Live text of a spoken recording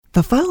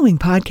The following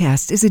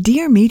podcast is a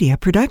Dear Media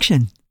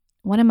production.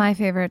 One of my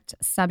favorite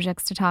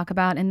subjects to talk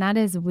about, and that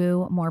is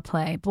woo, more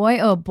play. Boy,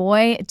 oh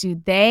boy,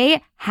 do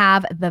they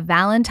have the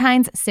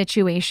Valentine's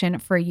situation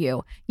for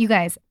you. You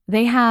guys,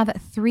 they have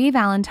 3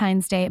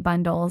 Valentine's Day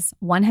bundles.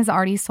 One has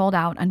already sold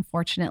out,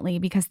 unfortunately,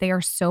 because they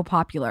are so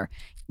popular.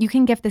 You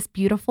can gift this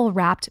beautiful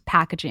wrapped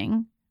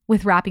packaging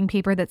with wrapping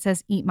paper that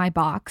says, "Eat my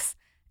box."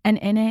 And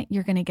in it,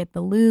 you're going to get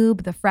the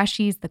lube, the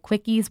freshies, the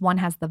quickies. One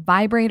has the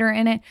vibrator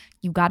in it.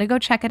 You got to go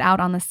check it out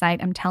on the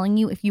site. I'm telling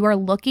you, if you are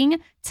looking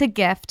to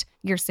gift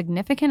your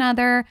significant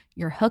other,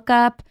 your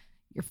hookup,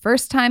 your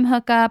first time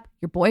hookup,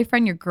 your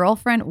boyfriend, your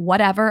girlfriend,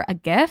 whatever, a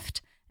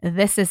gift,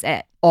 this is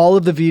it. All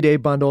of the V-Day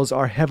bundles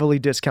are heavily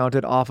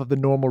discounted off of the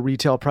normal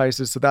retail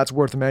prices, so that's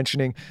worth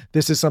mentioning.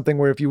 This is something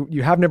where if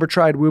you have never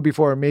tried Woo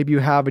before, or maybe you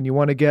have and you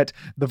want to get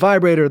the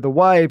vibrator, the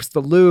wipes,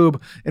 the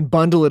lube, and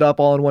bundle it up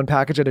all in one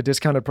package at a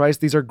discounted price,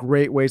 these are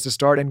great ways to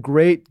start and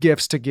great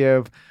gifts to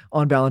give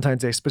on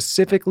Valentine's Day,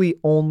 specifically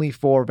only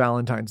for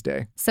Valentine's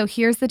Day. So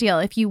here's the deal.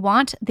 If you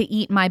want the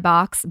Eat My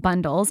Box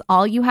bundles,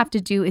 all you have to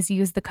do is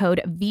use the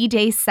code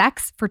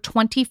VDaySex for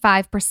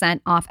 25%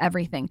 off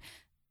everything.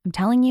 I'm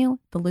telling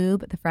you, the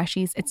lube, the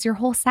freshies, it's your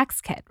whole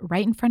sex kit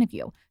right in front of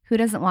you. Who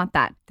doesn't want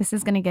that? This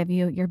is going to give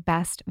you your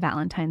best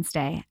Valentine's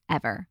Day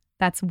ever.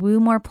 That's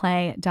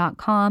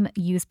woomoreplay.com.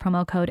 Use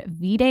promo code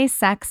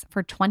VDaySex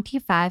for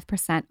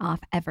 25% off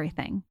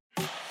everything.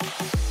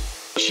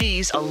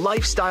 She's a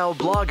lifestyle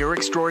blogger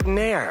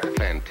extraordinaire.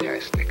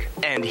 Fantastic.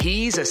 And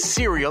he's a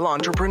serial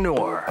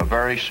entrepreneur. A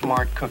very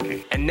smart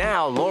cookie. And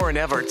now Lauren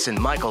Everts and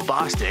Michael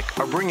Bosstick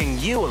are bringing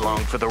you along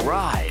for the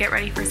ride. Get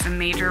ready for some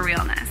major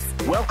realness.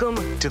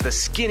 Welcome to the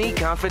Skinny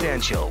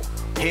Confidential.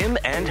 Him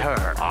and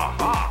her.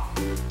 Aha!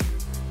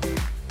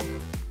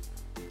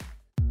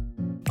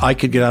 I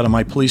could get out of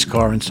my police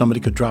car and somebody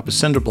could drop a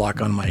cinder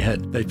block on my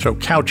head. They'd throw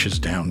couches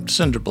down,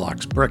 cinder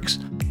blocks, bricks.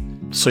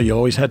 So you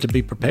always had to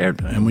be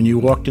prepared. And when you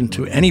walked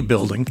into any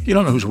building, you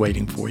don't know who's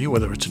waiting for you,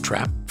 whether it's a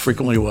trap.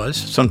 Frequently was.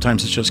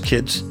 Sometimes it's just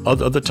kids.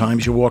 Other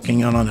times you're walking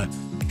in on a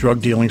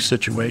drug dealing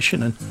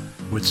situation and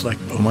it's like,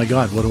 oh my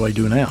God, what do I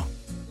do now?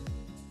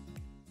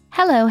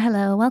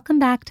 Hello. Welcome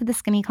back to the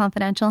Skinny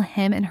Confidential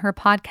Him and Her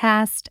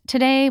podcast.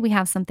 Today we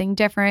have something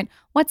different.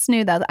 What's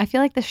new though? I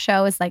feel like the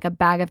show is like a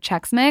bag of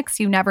Chex Mix.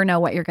 You never know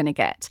what you're going to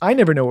get. I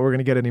never know what we're going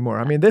to get anymore.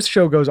 I mean, this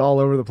show goes all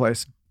over the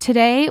place.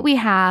 Today we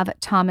have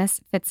Thomas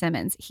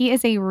Fitzsimmons. He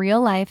is a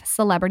real-life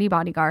celebrity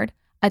bodyguard,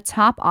 a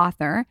top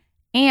author,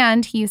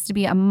 and he used to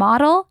be a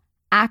model,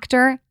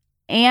 actor,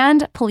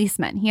 and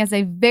policeman. He has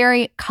a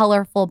very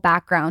colorful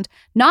background.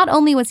 Not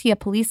only was he a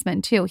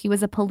policeman too, he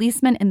was a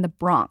policeman in the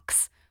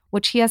Bronx,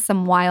 which he has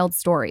some wild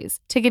stories.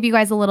 To give you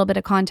guys a little bit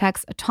of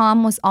context,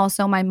 Tom was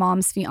also my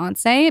mom's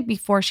fiance.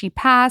 Before she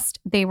passed,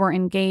 they were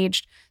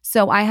engaged.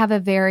 So I have a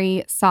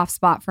very soft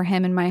spot for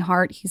him in my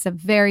heart. He's a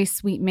very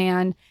sweet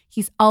man.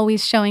 He's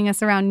always showing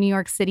us around New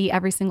York City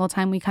every single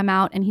time we come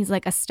out, and he's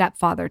like a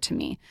stepfather to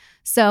me.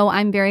 So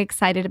I'm very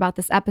excited about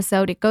this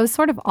episode. It goes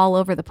sort of all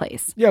over the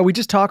place. Yeah, we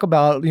just talk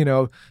about,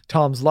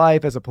 Tom's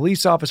life as a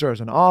police officer, as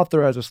an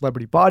author, as a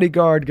celebrity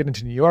bodyguard, getting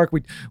to New York.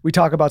 We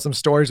talk about some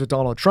stories with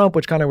Donald Trump,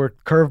 which kind of were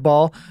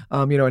curveball,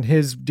 in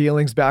his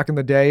dealings back in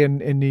the day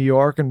in New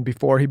York and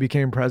before he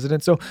became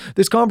president. So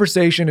this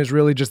conversation is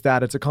really just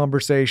that. It's a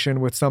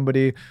conversation with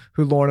somebody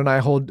who Lauren and I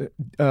hold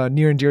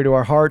near and dear to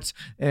our hearts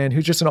and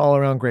who's just an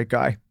all-around great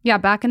guy. Yeah,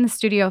 back in the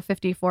Studio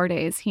 54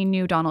 days, he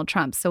knew Donald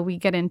Trump. So we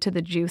get into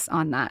the juice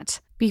on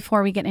that.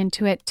 Before we get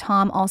into it,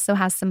 Tom also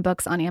has some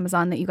books on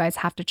Amazon that you guys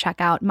have to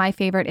check out. My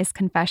favorite is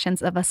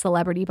Confessions of a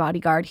Celebrity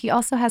Bodyguard. He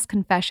also has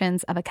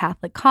Confessions of a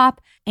Catholic Cop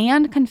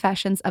and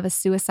Confessions of a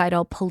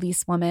Suicidal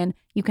Policewoman.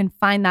 You can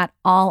find that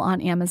all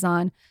on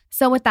Amazon.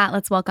 So with that,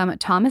 let's welcome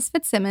Thomas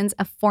Fitzsimmons,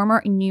 a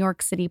former New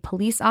York City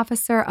police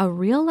officer, a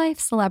real-life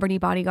celebrity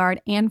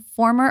bodyguard, and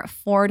former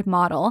Ford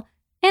model,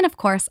 and of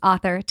course,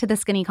 author to the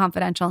Skinny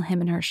Confidential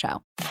Him and Her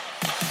show.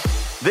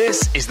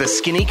 This is the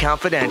Skinny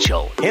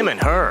Confidential. Him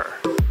and Her.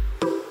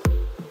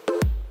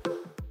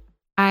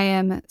 I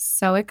am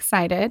so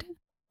excited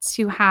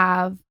to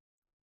have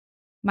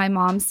my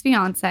mom's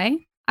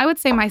fiance, I would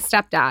say my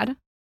stepdad,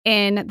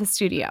 in the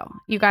studio.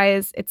 You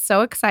guys, it's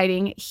so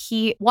exciting.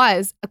 He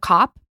was a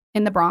cop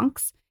in the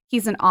Bronx.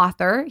 He's an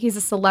author. He's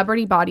a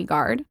celebrity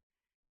bodyguard.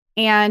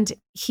 And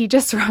he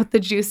just wrote the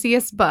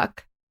juiciest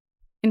book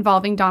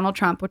involving Donald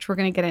Trump, which we're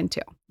going to get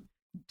into.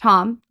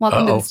 Tom,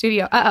 welcome to the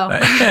studio.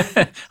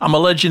 I'm a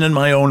legend in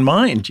my own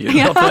mind. You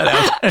know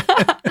that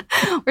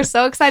out. We're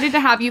so excited to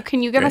have you.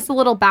 Can you give us a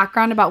little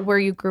background about where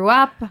you grew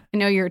up? I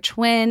know you're a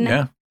twin.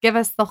 Yeah. Give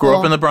us the whole... Grew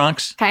up in the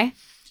Bronx. Okay.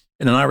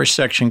 In an Irish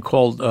section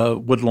called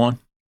Woodlawn.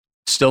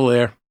 Still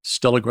there.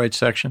 Still a great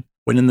section.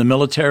 Went in the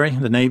military,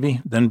 the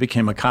Navy, then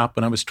became a cop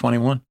when I was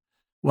 21.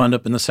 Wound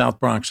up in the South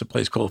Bronx, a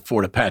place called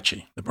Fort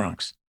Apache, the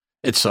Bronx.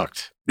 It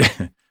sucked.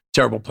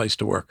 Terrible place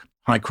to work.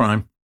 High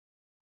crime.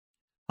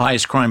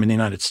 Highest crime in the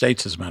United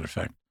States, as a matter of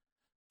fact.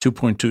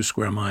 2.2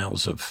 square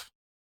miles of,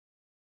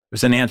 it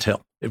was an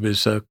anthill. It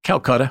was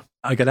Calcutta.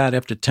 I got out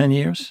after 10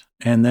 years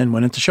and then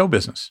went into show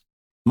business.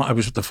 I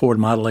was with the Ford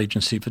Model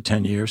Agency for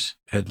 10 years,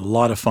 had a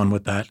lot of fun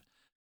with that,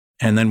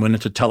 and then went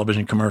into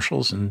television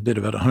commercials and did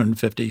about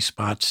 150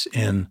 spots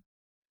in,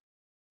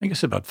 I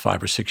guess, about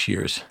 5 or 6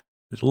 years.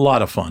 It was a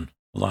lot of fun,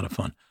 a lot of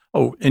fun.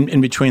 Oh,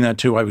 in between that,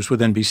 too, I was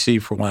with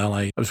NBC for a while.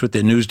 I was with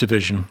their news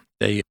division.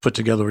 They put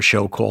together a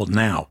show called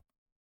Now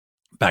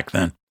back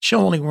then. The show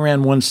only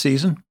ran one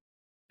season.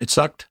 It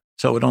sucked,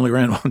 so it only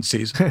ran one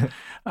season.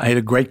 I had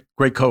a great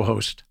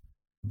co-host,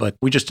 but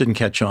we just didn't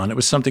catch on. It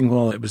was something,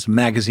 well, it was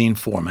magazine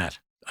format.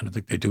 I don't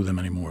think they do them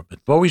anymore, but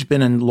I've always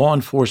been in law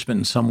enforcement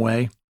in some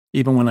way.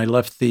 Even when I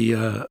left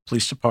the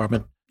police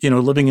department,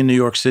 living in New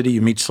York City,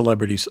 you meet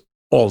celebrities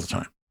all the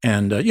time.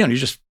 And, you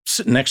just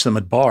sit next to them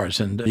at bars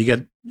and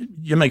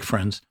you make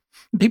friends.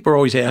 People are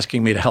always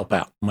asking me to help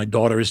out. My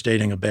daughter is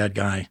dating a bad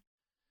guy.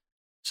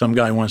 Some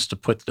guy wants to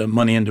put the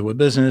money into a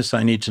business.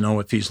 I need to know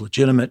if he's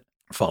legitimate.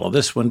 Follow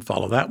this one,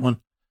 follow that one.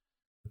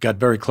 Got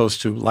very close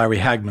to Larry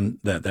Hagman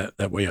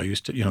that way. I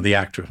used to, the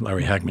actor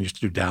Larry Hagman used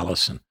to do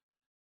Dallas. And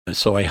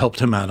so I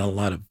helped him out on a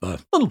lot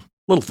of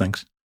little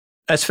things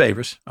as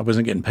favors. I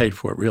wasn't getting paid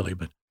for it really,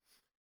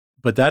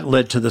 but that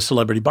led to the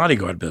celebrity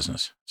bodyguard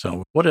business.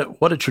 So what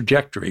a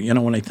trajectory.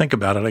 When I think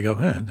about it, I go,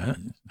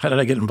 how did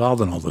I get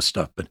involved in all this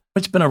stuff? But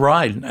it's been a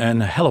ride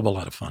and a hell of a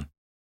lot of fun.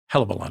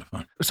 Hell of a lot of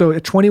fun. So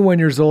at 21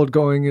 years old,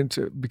 going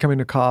into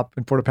becoming a cop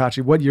in Fort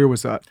Apache, what year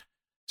was that?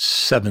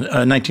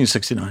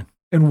 1969.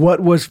 And what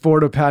was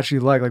Fort Apache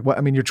like?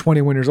 You're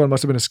 21 years old. It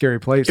must have been a scary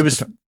place. It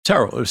was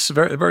terrible. It was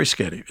very, very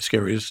scary.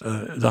 Scary. It was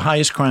the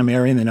highest crime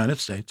area in the United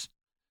States.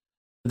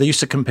 They used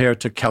to compare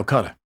it to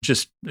Calcutta.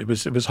 It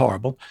was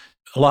horrible.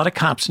 A lot of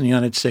cops in the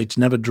United States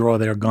never draw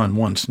their gun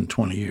once in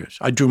 20 years.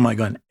 I drew my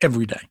gun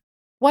every day.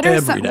 What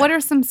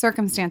are some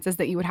circumstances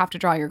that you would have to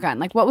draw your gun?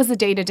 Like, what was the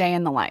day-to-day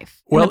in the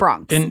life in the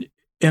Bronx?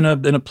 In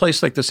a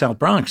place like the South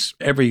Bronx,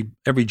 every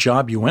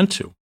job you went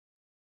to,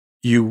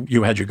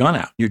 you had your gun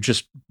out. You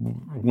just,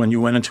 when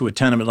you went into a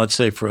tenement, let's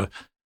say for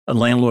a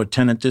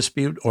landlord-tenant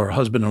dispute or a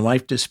husband and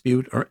wife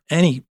dispute or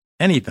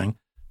anything,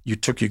 you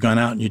took your gun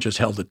out and you just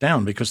held it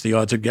down because the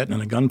odds of getting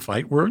in a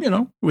gunfight were,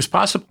 it was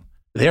possible.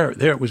 There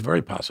it was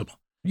very possible.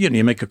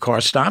 You make a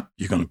car stop,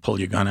 you're going to pull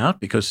your gun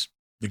out because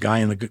the guy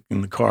in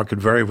the car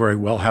could very, very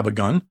well have a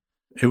gun.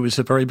 It was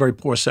a very, very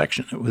poor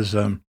section. It was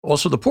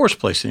also the poorest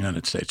place in the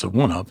United States,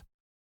 one of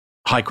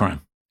high crime.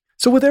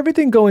 So with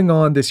everything going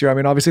on this year,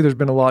 obviously there's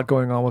been a lot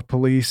going on with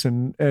police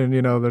and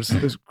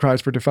there's cries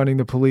for defunding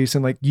the police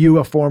and you,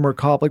 a former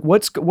cop,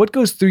 what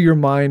goes through your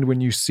mind when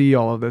you see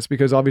all of this?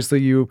 Because obviously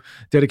you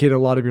dedicated a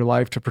lot of your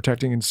life to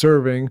protecting and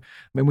serving.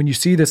 And when you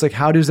see this,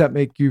 how does that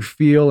make you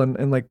feel?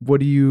 And what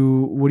do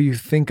you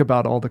think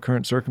about all the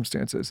current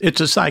circumstances?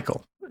 It's a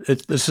cycle.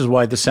 This is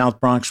why the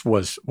South Bronx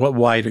was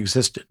why it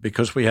existed,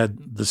 because we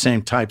had the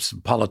same types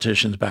of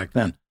politicians back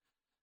then.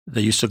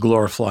 They used to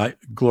glorify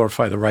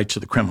the rights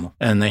of the criminal,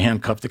 and they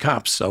handcuffed the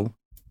cops. So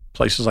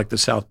places like the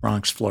South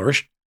Bronx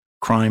flourished,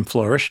 crime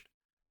flourished,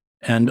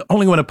 and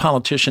only when a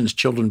politician's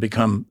children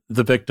become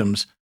the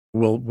victims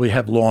will we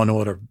have law and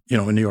order,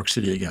 in New York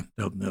City again.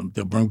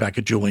 They'll bring back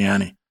a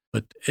Giuliani.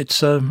 But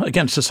it's,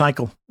 again, it's a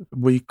cycle.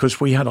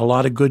 Because we had a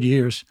lot of good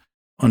years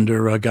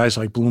under guys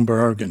like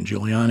Bloomberg and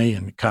Giuliani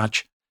and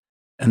Koch,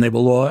 and they were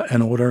law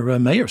and order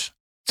mayors.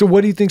 So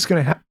what do you think is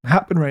going to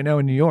happen right now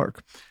in New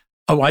York?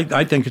 Oh,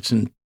 I think it's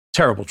in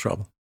terrible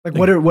trouble.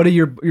 What are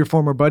your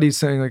former buddies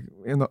saying,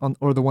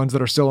 or the ones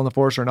that are still on the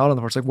force or not on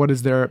the force? What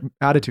is their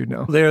attitude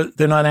now?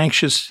 They're not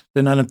anxious.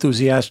 They're not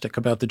enthusiastic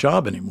about the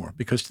job anymore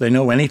because they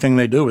know anything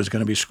they do is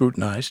going to be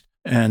scrutinized.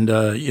 And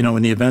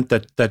in the event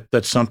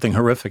that something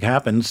horrific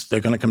happens, they're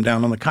going to come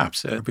down on the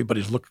cops.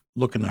 Everybody's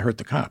looking to hurt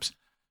the cops.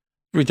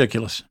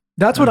 Ridiculous.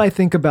 That's what I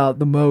think about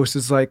the most.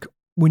 Is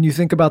when you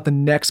think about the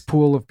next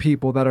pool of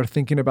people that are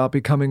thinking about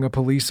becoming a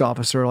police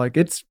officer.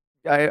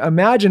 I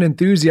imagine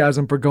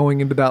enthusiasm for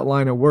going into that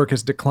line of work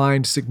has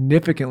declined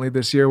significantly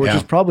this year, which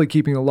is probably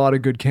keeping a lot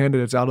of good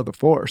candidates out of the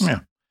force. Yeah.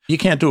 You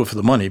can't do it for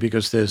the money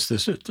because there's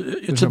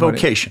a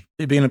vocation.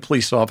 Money. Being a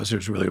police officer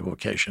is really a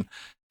vocation,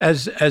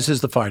 as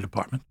is the fire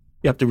department.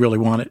 You have to really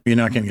want it. You're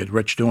not going to get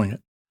rich doing it.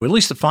 But at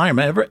least the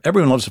fireman,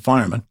 everyone loves a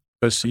fireman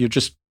because you're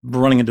just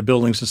running into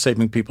buildings and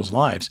saving people's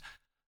lives.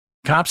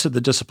 Cops are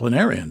the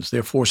disciplinarians.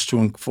 They're forced to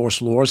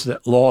enforce laws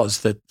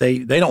that they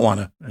don't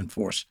want to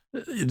enforce.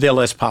 They're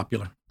less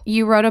popular.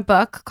 You wrote a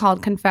book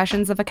called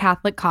Confessions of a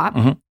Catholic Cop.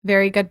 Mm-hmm.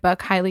 Very good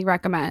book. Highly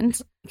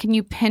recommend. Can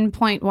you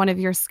pinpoint one of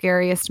your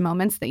scariest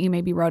moments that you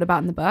maybe wrote about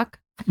in the book?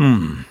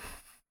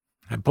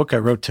 A book I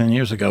wrote 10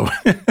 years ago.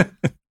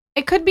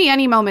 It could be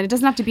any moment. It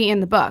doesn't have to be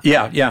in the book.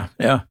 Yeah.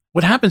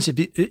 What happens if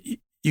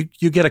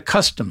you get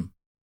accustomed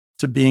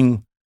to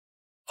being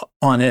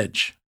on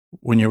edge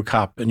when you're a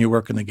cop and you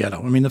work in the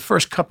ghetto? The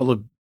first couple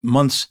of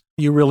months,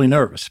 you're really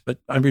nervous. But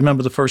I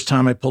remember the first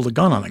time I pulled a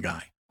gun on a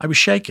guy. I was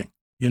shaking.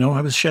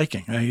 I was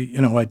shaking.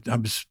 I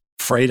was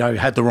afraid I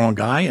had the wrong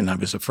guy, and I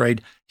was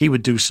afraid he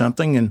would do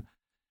something,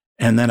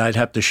 and then I'd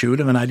have to shoot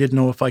him, and I didn't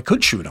know if I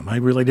could shoot him. I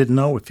really didn't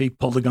know if he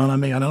pulled a gun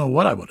on me. I don't know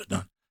what I would have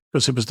done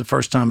because it was the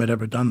first time I'd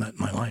ever done that in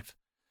my life.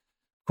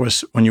 Of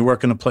course, when you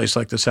work in a place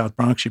like the South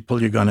Bronx, you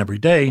pull your gun every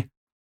day.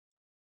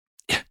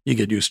 You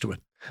get used to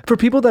it. For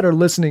people that are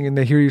listening and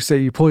they hear you say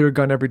you pull your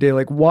gun every day,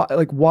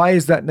 why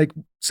is that? Like,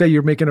 say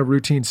you're making a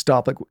routine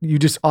stop, like you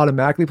just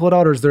automatically pull it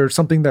out, or is there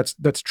something that's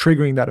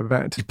triggering that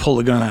event? You pull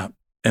the gun out.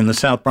 In the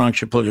South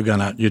Bronx, you pull your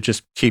gun out. You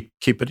just keep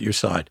it at your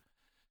side.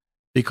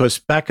 Because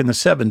back in the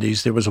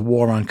 70s, there was a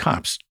war on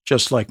cops.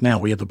 Just like now,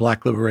 we have the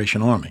Black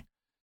Liberation Army.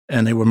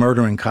 And they were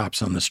murdering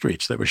cops on the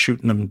streets. They were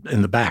shooting them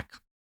in the back.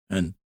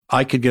 And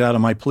I could get out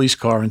of my police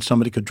car and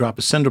somebody could drop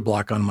a cinder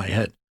block on my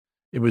head.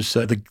 It was,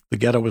 the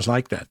ghetto was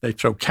like that. They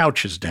throw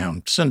couches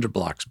down, cinder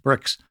blocks,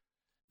 bricks.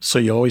 So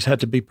you always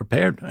had to be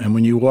prepared. And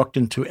when you walked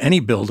into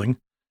any building,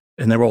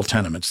 and they're all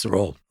tenements, they're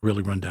all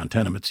really run-down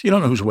tenements, you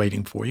don't know who's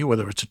waiting for you,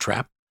 whether it's a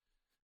trap.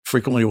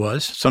 Frequently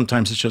was.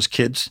 Sometimes it's just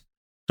kids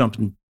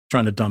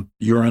trying to dump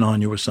urine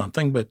on you or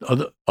something. But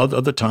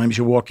other times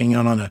you're walking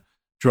in on a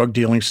drug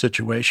dealing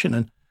situation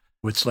and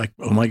it's like,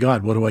 oh my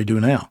God, what do I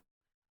do now?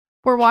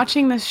 We're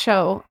watching this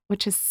show,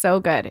 which is so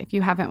good if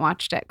you haven't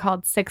watched it,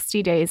 called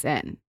 60 Days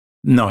In.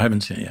 No, I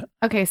haven't seen it yet.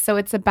 Okay, so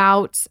it's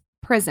about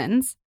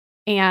prisons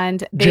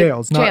and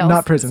jails,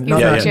 not prisons.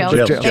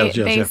 Jails.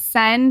 They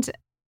send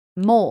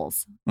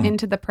moles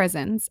into the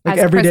prisons like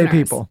as everyday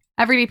prisoners. people.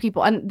 Everyday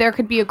people. And there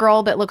could be a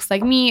girl that looks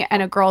like me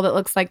and a girl that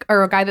looks like,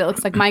 or a guy that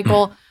looks like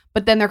Michael,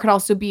 but then there could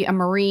also be a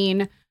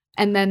Marine.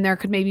 And then there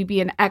could maybe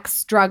be an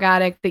ex-drug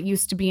addict that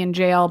used to be in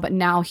jail, but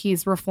now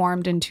he's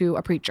reformed into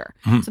a preacher.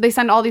 Mm-hmm. So they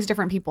send all these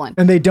different people in.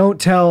 And they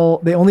don't tell,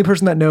 the only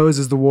person that knows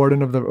is the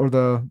warden of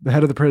the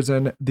head of the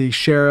prison, the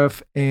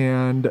sheriff,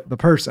 and the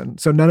person.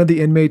 So none of the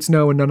inmates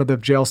know and none of the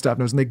jail staff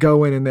knows. And they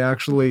go in and they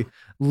actually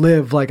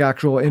live like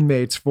actual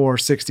inmates for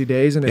 60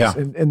 days. And,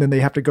 and then they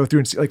have to go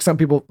through and see, like some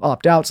people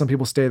opt out, some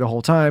people stay the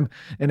whole time.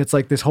 And it's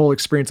like this whole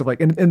experience of like,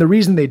 and the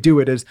reason they do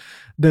it is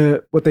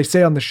what they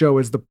say on the show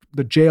is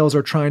the jails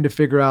are trying to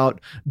figure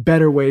out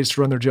better ways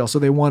to run their jail. So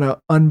they want an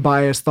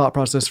unbiased thought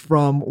process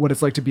from what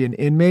it's like to be an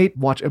inmate,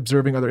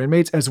 observing other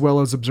inmates, as well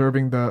as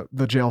observing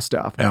the jail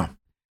staff. Yeah.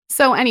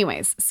 So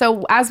anyways,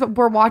 as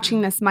we're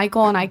watching this,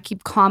 Michael and I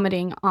keep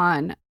commenting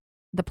on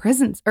the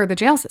prisons or the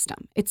jail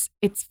system. It's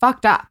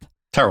fucked up.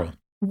 Terrible.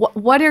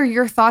 What are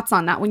your thoughts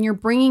on that? When you're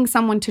bringing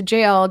someone to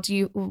jail,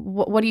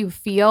 what do you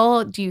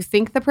feel? Do you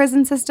think the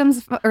prison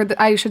systems,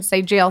 I should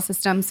say jail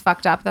systems,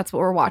 fucked up? That's what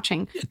we're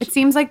watching. It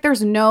seems like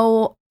there's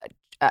no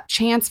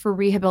chance for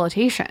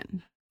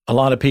rehabilitation. A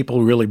lot of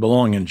people really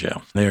belong in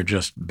jail. They're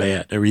just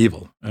bad. They're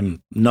evil,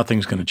 and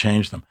nothing's going to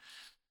change them.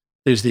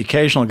 There's the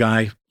occasional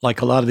guy,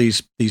 like a lot of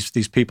these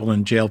people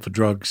in jail for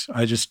drugs.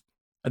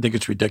 I think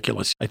it's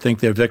ridiculous. I think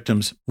they're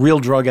victims. Real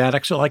drug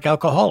addicts are like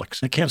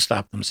alcoholics. They can't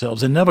stop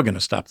themselves. They're never going to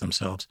stop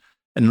themselves.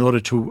 And in order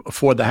to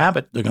afford the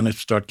habit, they're going to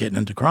start getting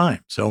into crime.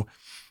 So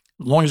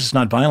as long as it's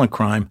not violent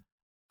crime,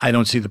 I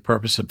don't see the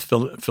purpose of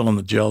filling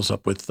the jails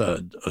up with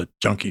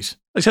junkies.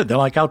 Like I said, they're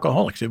like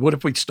alcoholics. What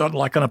if we started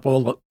locking up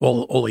all the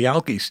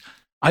alkies?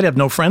 I'd have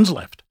no friends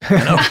left. You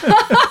know?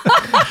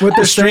 What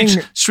they're saying,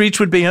 streets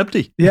would be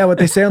empty. Yeah, what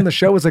they say on the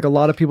show is like a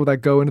lot of people that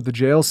go into the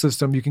jail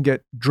system, you can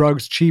get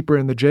drugs cheaper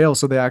in the jail,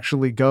 so they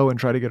actually go and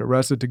try to get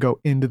arrested to go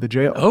into the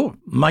jail. Oh,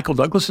 Michael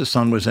Douglas's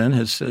son was in,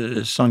 his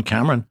son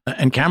Cameron,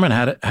 and Cameron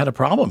had a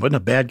problem. Wasn't a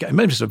bad guy.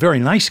 Maybe he's a very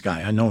nice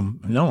guy. I know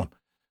him,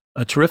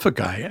 a terrific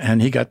guy,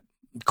 and he got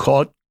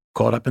caught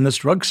up in this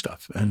drug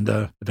stuff, and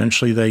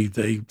eventually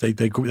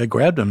they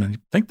grabbed him, and I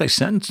think they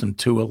sentenced him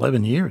to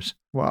 11 years.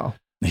 Wow.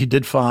 He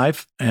did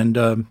 5, and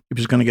he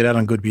was going to get out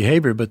on good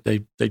behavior, but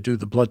they do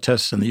the blood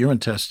tests and the urine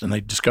tests, and they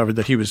discovered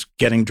that he was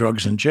getting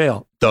drugs in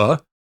jail. Duh.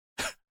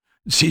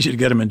 It's easier to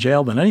get him in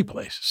jail than any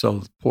place. So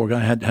the poor guy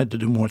had to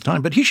do more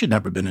time, but he should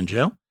never have been in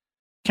jail.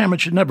 Cameron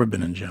should never have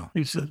been in jail.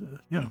 He's,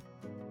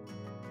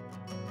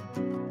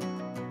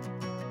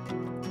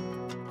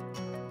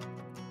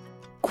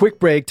 Quick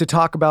break to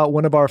talk about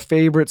one of our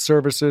favorite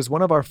services,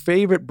 one of our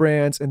favorite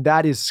brands, and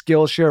that is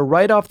Skillshare.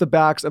 Right off the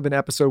backs of an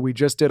episode we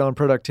just did on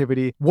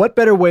productivity, what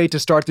better way to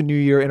start the new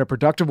year in a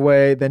productive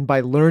way than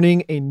by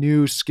learning a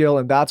new skill?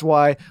 And that's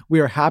why we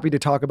are happy to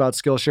talk about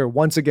Skillshare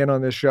once again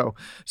on this show.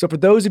 So for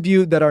those of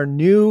you that are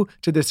new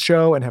to this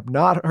show and have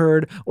not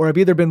heard or have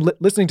either been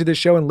listening to this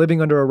show and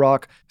living under a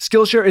rock,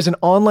 Skillshare is an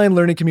online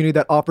learning community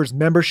that offers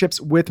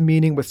memberships with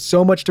meaning, with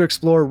so much to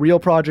explore, real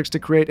projects to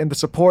create, and the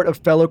support of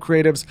fellow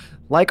creatives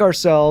like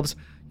ourselves.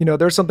 You know,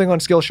 there's something on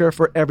Skillshare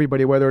for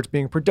everybody, whether it's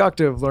being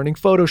productive, learning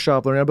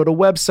Photoshop, learning about a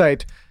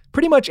website,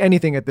 pretty much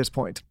anything at this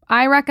point.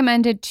 I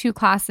recommended 2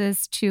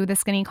 classes to the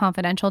Skinny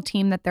Confidential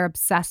team that they're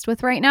obsessed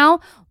with right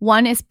now.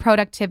 One is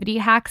productivity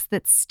hacks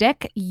that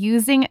stick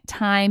using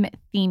time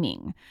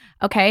theming.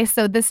 Okay,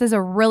 so this is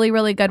a really,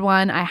 really good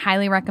one. I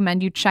highly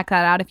recommend you check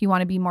that out if you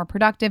want to be more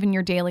productive in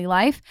your daily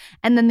life.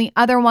 And then the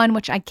other one,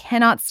 which I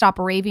cannot stop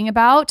raving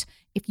about,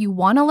 if you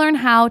want to learn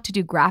how to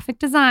do graphic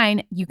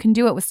design, you can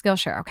do it with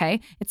Skillshare,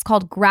 okay? It's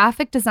called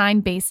Graphic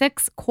Design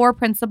Basics, Core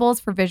Principles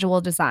for Visual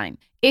Design.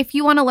 If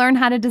you want to learn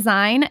how to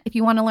design, if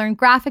you want to learn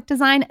graphic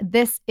design,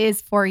 this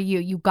is for you.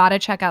 You got to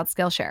check out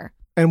Skillshare.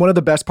 And one of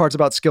the best parts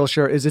about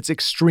Skillshare is it's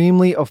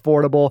extremely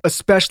affordable,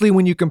 especially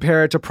when you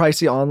compare it to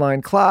pricey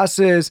online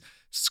classes,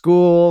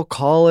 School,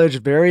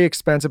 college, very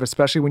expensive,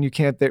 especially when you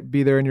can't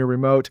be there and you're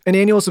remote. An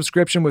annual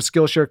subscription with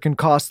Skillshare can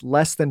cost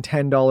less than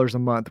 $10 a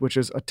month, which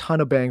is a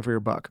ton of bang for your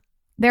buck.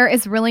 There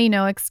is really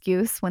no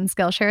excuse when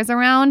Skillshare is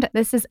around.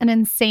 This is an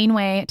insane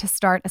way to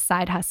start a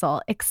side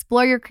hustle.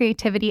 Explore your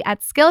creativity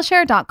at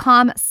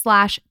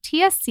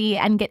Skillshare.com/TSC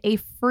and get a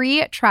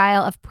free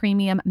trial of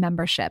premium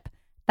membership.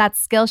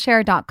 That's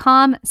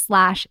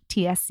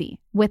Skillshare.com/TSC.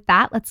 With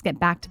that, let's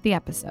get back to the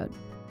episode.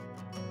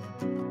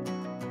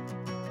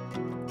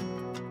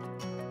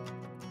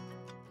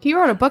 He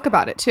wrote a book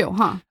about it too,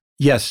 huh?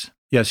 Yes.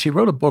 He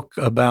wrote a book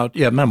about,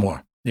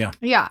 memoir. Yeah.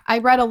 Yeah, I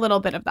read a little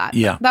bit of that.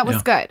 Yeah. That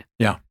was good.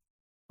 Yeah.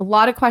 A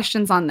lot of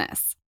questions on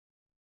this.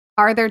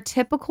 Are there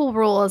typical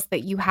rules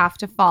that you have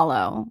to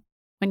follow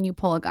when you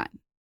pull a gun?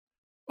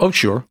 Oh,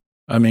 sure.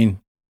 I mean,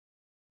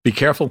 be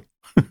careful.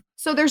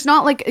 So there's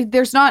not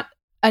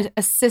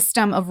a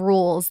system of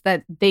rules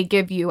that they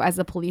give you as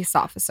a police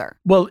officer.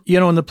 Well,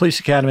 in the police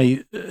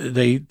academy,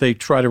 they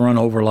try to run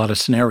over a lot of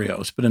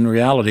scenarios, but in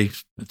reality,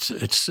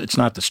 it's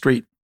not the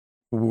street.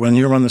 When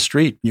you're on the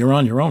street, you're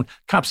on your own.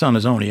 Cop's on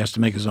his own. He has to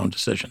make his own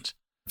decisions.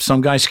 If some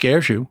guy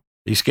scares you,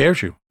 he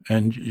scares you.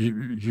 And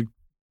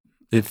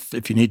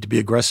if you need to be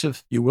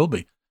aggressive, you will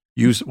be.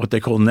 Use what they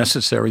call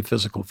necessary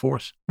physical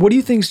force. What do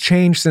you think's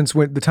changed since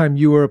the time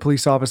you were a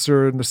police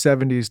officer in the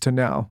 70s to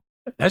now?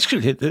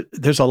 Actually,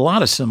 there's a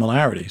lot of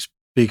similarities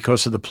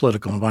because of the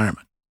political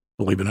environment,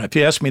 believe it or not. If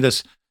you asked me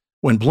this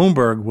when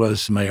Bloomberg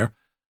was mayor,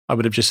 I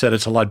would have just said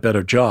it's a lot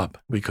better job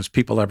because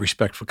people have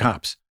respect for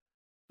cops.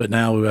 But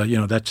now,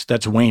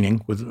 that's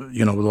waning with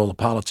all the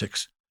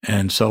politics.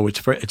 And so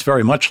it's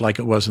very much like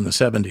it was in the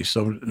 70s.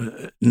 So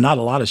not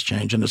a lot has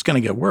changed, and it's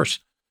going to get worse.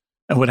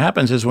 And what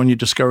happens is when you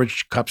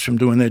discourage cops from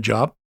doing their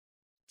job,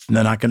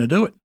 they're not going to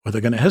do it, or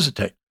they're going to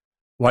hesitate.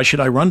 Why should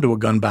I run to a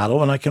gun battle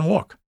when I can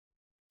walk?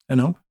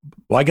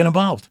 Why get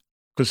involved?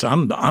 Because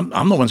I'm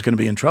the one's going to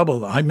be in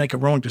trouble. I make a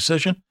wrong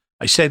decision.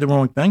 I say the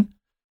wrong thing.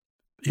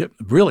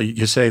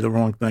 You say the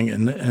wrong thing,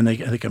 and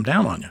they come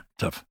down on you.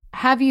 Tough.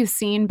 Have you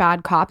seen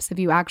bad cops? Have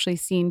you actually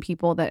seen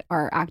people that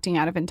are acting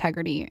out of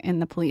integrity in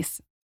the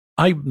police?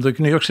 The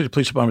New York City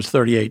Police Department was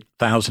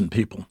 38,000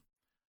 people.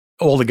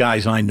 All the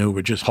guys I knew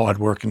were just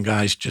hardworking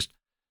guys, just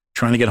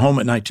trying to get home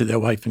at night to their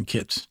wife and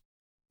kids.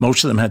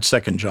 Most of them had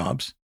second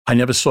jobs. I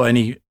never saw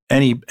any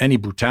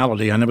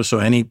brutality. I never saw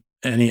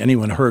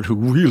anyone hurt who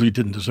really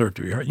didn't deserve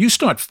to be hurt. You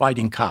start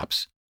fighting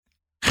cops,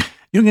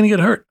 you're going to get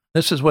hurt.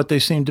 This is what they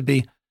seem to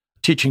be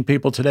teaching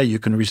people today. You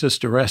can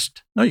resist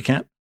arrest. No, you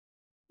can't.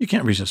 You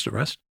can't resist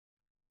arrest.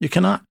 You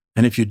cannot.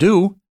 And if you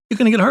do, you're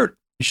going to get hurt.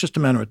 It's just a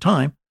matter of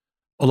time.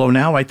 Although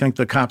now I think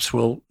the cops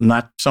will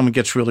not, someone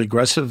gets really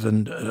aggressive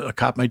and a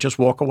cop may just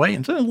walk away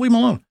and say, leave him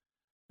alone.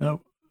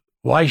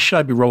 Why should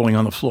I be rolling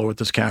on the floor with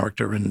this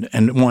character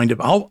and wind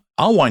up,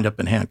 I'll wind up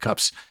in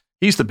handcuffs.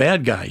 He's the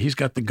bad guy. He's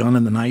got the gun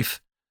and the knife.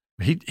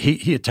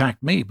 He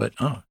attacked me, but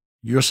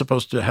you're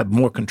supposed to have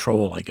more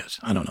control, I guess.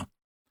 I don't know.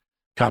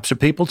 Cops are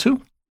people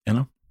too,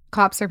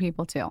 Cops are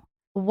people too.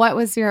 What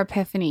was your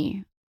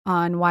epiphany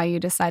on why you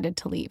decided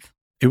to leave?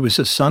 It was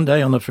a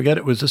Sunday. I'll never forget.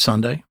 It was a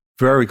Sunday.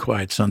 Very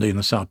quiet Sunday in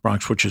the South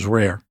Bronx, which is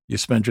rare. You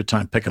spend your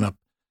time picking up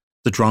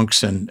the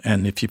drunks, and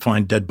if you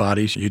find dead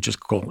bodies, you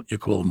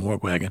call a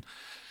morgue wagon.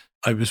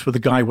 I was with a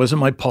guy,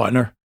 wasn't my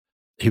partner.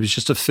 He was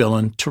just a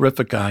fill-in,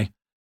 terrific guy.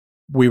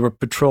 We were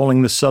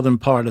patrolling the southern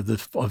part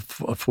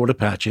of Fort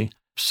Apache.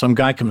 Some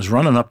guy comes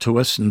running up to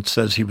us and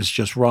says he was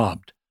just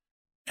robbed.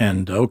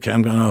 And okay,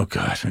 I'm going, oh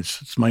God,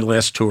 it's my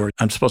last tour.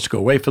 I'm supposed to go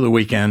away for the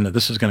weekend.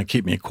 This is going to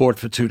keep me in court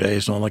for 2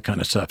 days and all that kind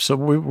of stuff. So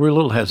we're a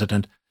little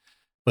hesitant.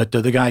 But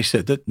the guy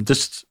said that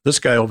this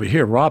guy over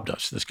here robbed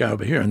us, this guy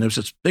over here. And there was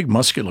this big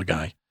muscular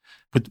guy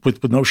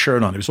with no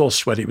shirt on. He was all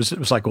sweaty. It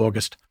was like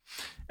August.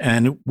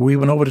 And we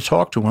went over to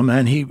talk to him,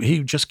 and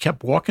he just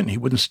kept walking. He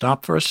wouldn't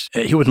stop for us.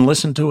 He wouldn't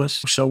listen to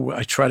us. So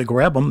I tried to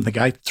grab him. The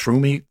guy threw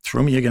me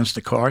against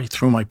the car. He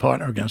threw my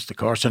partner against the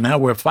car. So now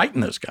we're fighting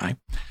this guy.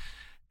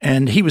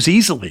 And he was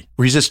easily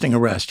resisting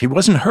arrest. He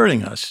wasn't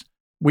hurting us.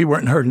 We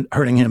weren't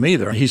hurting him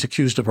either. He's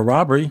accused of a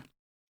robbery.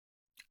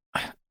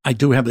 I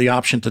do have the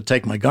option to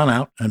take my gun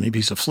out. I mean,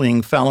 he's a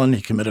fleeing felon.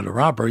 He committed a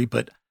robbery,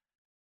 but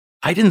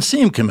I didn't see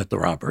him commit the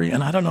robbery.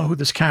 And I don't know who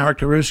this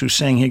character is who's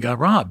saying he got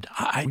robbed.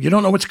 You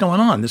don't know what's going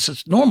on. This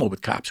is normal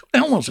with cops. Who the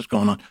hell knows what's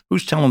going on?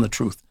 Who's telling the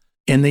truth?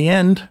 In the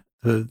end,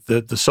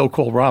 the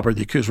so-called robber,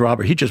 the accused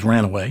robber, he just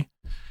ran away.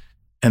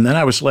 And then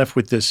I was left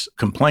with this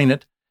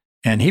complainant,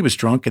 and he was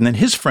drunk. And then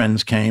his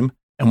friends came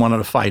and wanted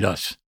to fight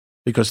us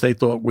because they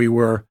thought we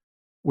were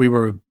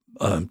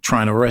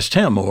trying to arrest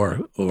him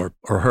or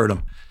hurt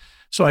him.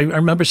 So I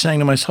remember saying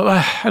to myself,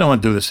 I don't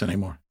want to do this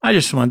anymore. I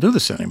just don't want to do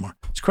this anymore.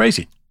 It's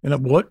crazy.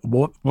 What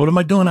am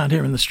I doing out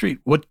here in the street?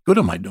 What good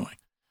am I doing?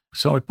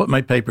 So I put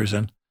my papers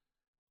in,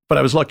 But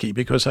I was lucky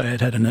because I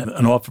had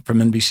an offer from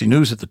NBC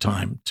News at the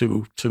time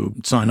to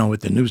sign on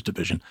with the news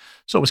division.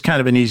 So it was kind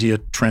of an easier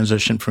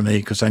transition for me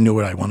because I knew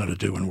what I wanted to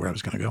do and where I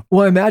was going to go.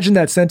 Well, I imagine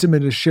that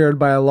sentiment is shared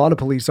by a lot of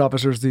police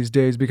officers these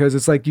days because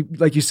it's like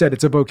you said,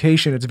 it's a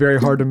vocation. It's very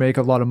hard to make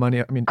a lot of money.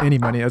 I mean, any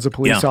money as a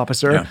police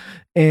officer. Yeah.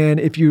 And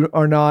if you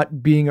are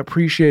not being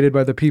appreciated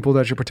by the people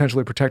that you're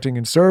potentially protecting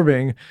and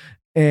serving,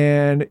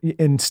 and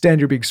instead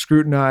you're being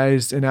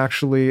scrutinized and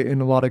actually in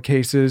a lot of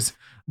cases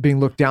being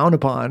looked down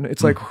upon.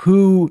 It's like,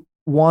 who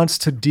wants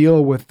to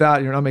deal with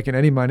that? You're not making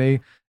any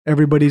money.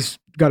 Everybody's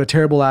got a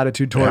terrible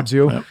attitude towards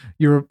you. Yeah.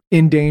 You're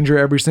in danger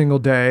every single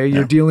day.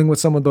 You're dealing with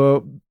some of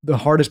the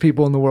hardest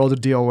people in the world to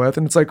deal with.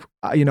 And it's like,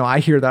 I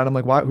hear that. I'm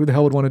like, why? Who the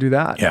hell would want to do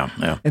that?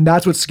 Yeah. And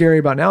that's what's scary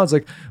about now. It's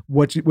like,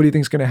 what do you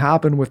think is going to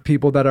happen with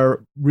people that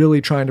are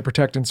really trying to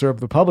protect and serve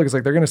the public? It's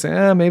like, they're going to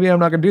say, maybe I'm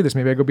not going to do this.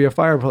 Maybe I go be a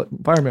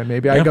fireman.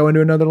 Maybe I go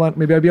into another line.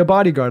 Maybe I be a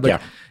bodyguard.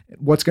 Like,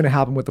 what's going to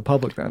happen with the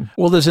public then?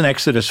 Well, there's an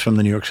exodus from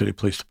the New York City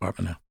Police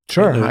Department now.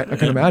 Sure, I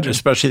can imagine.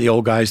 Especially the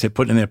old guys, they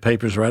put in their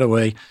papers right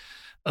away.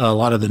 A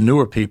lot of the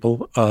newer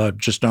people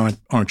just aren't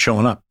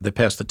showing up. They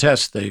pass the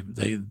test.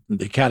 The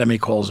academy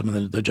calls them,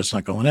 and they're just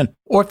not going in.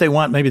 Or if they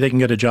want, maybe they can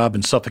get a job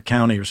in Suffolk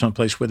County or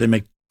someplace where they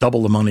make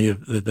double the money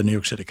the New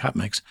York City cop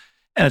makes,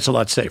 and it's a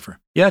lot safer.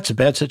 Yeah, it's a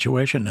bad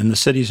situation, and the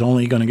city's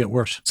only going to get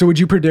worse. So, would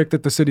you predict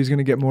that the city's going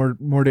to get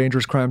more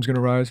dangerous? Crime's going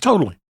to rise?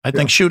 Totally. I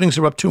think shootings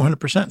are up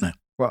 200% now.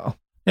 Wow.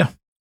 Yeah.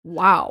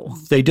 Wow.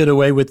 They did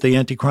away with the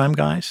anti-crime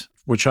guys,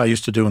 which I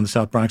used to do in the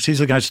South Bronx.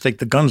 These are the guys who take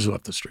the guns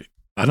off the street.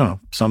 I don't know.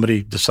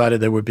 Somebody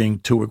decided they were being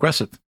too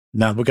aggressive.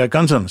 Now we got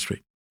guns on the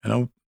street.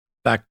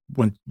 Back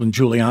when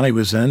Giuliani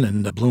was in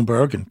and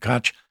Bloomberg and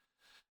Koch,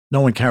 no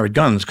one carried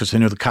guns because they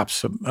knew the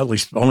cops, at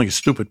least only a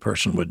stupid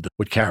person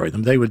would carry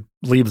them. They would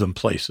leave them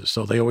places.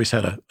 So they always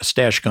had a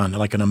stash gun,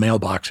 like in a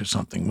mailbox or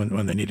something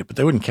when they needed it. But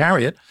they wouldn't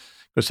carry it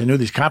because they knew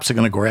these cops are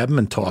going to grab them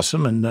and toss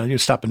them and you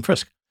stop and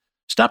frisk.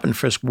 Stop and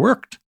frisk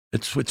worked.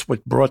 It's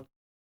what brought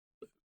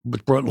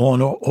law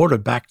and order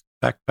back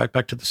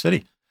to the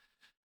city.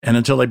 And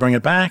until they bring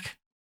it back,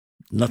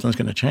 nothing's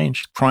going to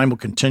change. Crime will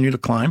continue to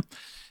climb.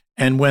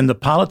 And when the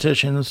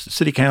politicians, the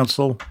city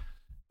council,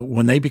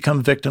 when they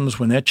become victims,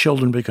 when their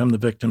children become the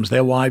victims,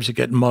 their wives are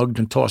getting mugged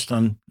and tossed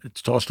on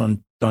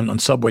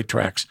subway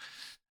tracks,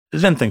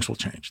 then things will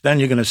change. Then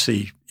you're going to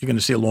see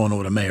a law and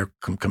order mayor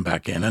come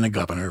back in and a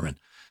governor,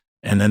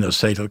 and then they'll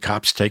say to the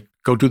cops,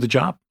 go do the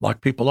job,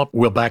 lock people up,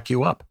 we'll back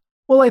you up.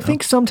 Well, I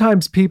think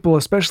sometimes people,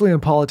 especially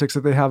in politics,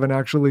 that they haven't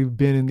actually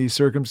been in these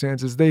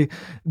circumstances,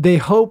 they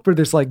hope for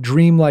this like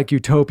dreamlike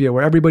utopia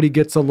where everybody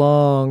gets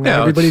along, and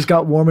everybody's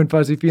got warm and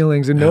fuzzy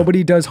feelings, and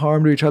nobody does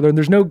harm to each other, and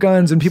there's no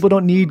guns, and people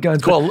don't need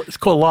guns. It's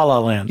called La La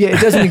Land. Yeah, it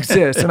doesn't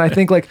exist. And I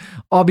think like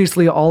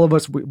obviously all of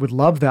us would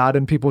love that,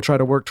 and people try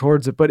to work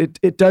towards it, but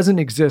it doesn't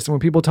exist. And when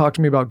people talk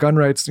to me about gun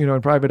rights,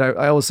 in private,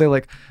 I always say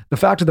like the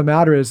fact of the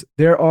matter is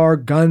there are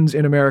guns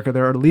in America.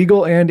 There are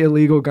legal and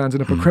illegal guns,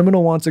 and if a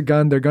criminal wants a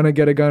gun, they're going to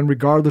get a gun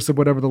regardless of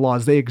whatever the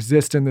laws. They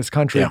exist in this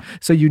country. Yeah.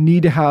 So you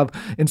need to have,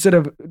 instead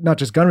of not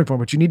just gun reform,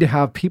 but you need to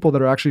have people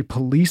that are actually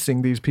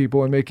policing these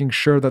people and making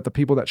sure that the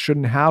people that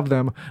shouldn't have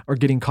them are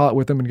getting caught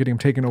with them and getting them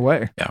taken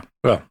away. Yeah.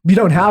 Well, you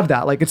don't have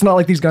that. Like, it's not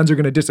like these guns are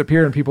going to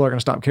disappear and people are going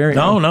to stop carrying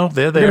them. No,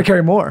 they're there. They're going to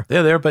carry more.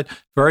 They're there, but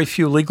very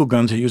few legal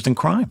guns are used in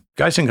crime.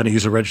 Guys aren't going to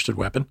use a registered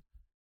weapon.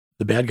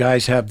 The bad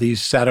guys have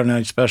these Saturday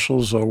night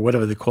specials or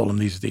whatever they call them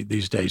these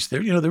days.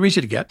 They're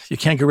easy to get. You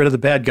can't get rid of the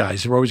bad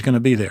guys. They're always going to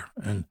be there.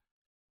 And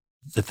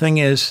the thing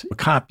is, a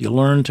cop, you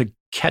learn to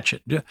catch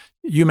it.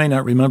 You may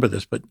not remember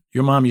this, but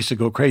your mom used to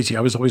go crazy.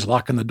 I was always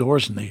locking the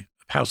doors in the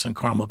house in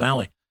Carmel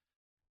Valley.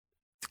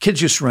 The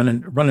kids used to run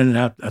in and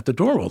out at the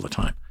door all the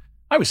time.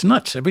 I was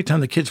nuts. Every time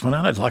the kids went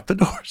out, I'd lock the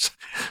doors.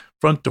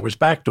 Front doors,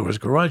 back doors,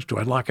 garage door.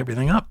 I'd lock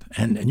everything up.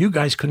 And you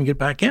guys couldn't get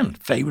back in.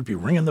 Faye would be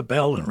ringing the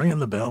bell. And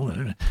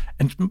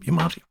your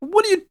mom said,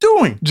 "What are you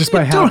doing?" Just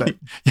by habit.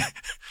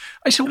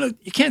 I said, "Well,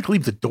 you can't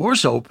leave the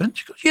doors open."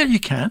 She goes, "Yeah,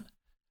 you can."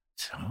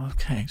 So,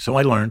 okay. So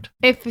I learned.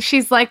 If she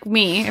was like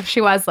me,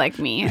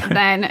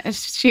 then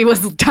she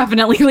was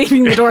definitely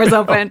leaving the doors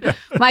open.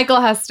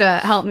 Michael has to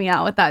help me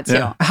out with that too.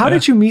 Yeah. How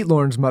did you meet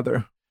Lauren's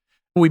mother?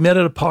 We met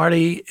at a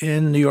party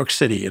in New York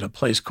City at a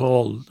place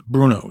called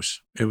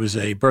Bruno's. It was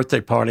a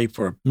birthday party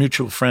for a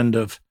mutual friend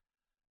of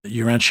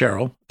your Aunt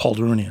Cheryl, Paul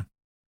Darunian.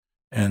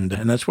 And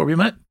that's where we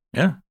met.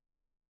 Yeah.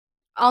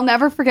 I'll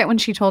never forget when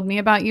she told me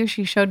about you.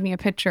 She showed me a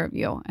picture of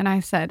you. And I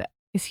said,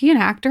 "Is he an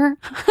actor?"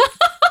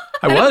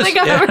 I was.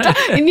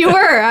 And you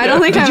were. I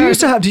don't think Did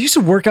you used to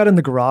work out in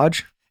the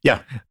garage?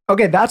 Yeah.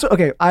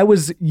 Okay. I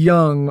was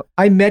young.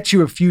 I met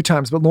you a few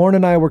times, but Lauren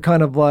and I were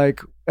kind of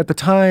like, at the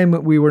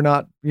time we were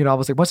not, I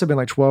was like, must have been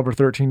like 12 or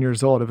 13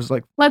 years old. It was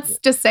like, let's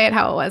just say it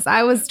how it was.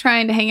 I was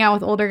trying to hang out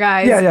with older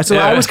guys. Yeah. So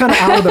I was kind of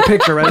out of the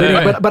picture, right?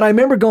 Anyway, but I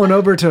remember going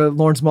over to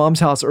Lauren's mom's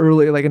house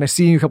early, and I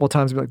see you a couple of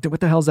times and be like,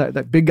 what the hell's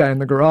that big guy in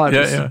the garage?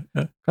 Yeah.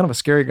 Kind of a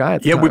scary guy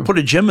at the time. We put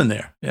a gym in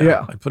there.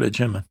 Yeah. I put a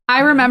gym in. I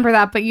remember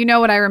that, but you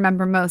know what I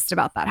remember most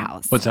about that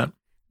house? What's that?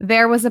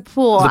 there was a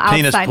pool outside.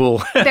 Penis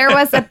pool. There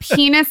was a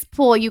penis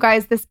pool. You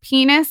guys, this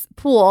penis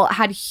pool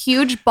had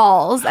huge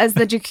balls as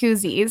the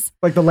jacuzzis.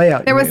 Like the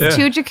layout. There was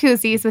 2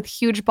 jacuzzis with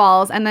huge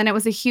balls, and then it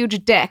was a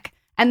huge dick.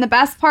 And the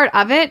best part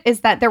of it is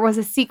that there was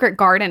a secret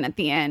garden at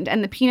the end,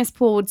 and the penis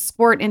pool would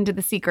squirt into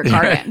the secret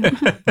garden.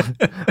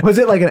 Was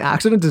it like an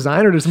accident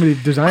design, or did somebody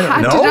design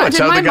it? No, that's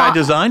how the guy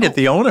designed it,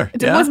 the owner.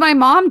 Was my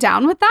mom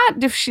down with that?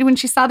 When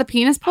she saw the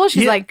penis pool,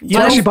 she's like,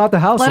 she bought the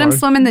house. Let him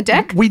swim in the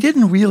dick? We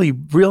didn't really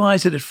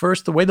realize it at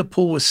first. The way the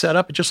pool was set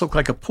up, it just looked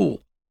like a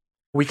pool.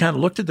 We kind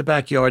of looked at the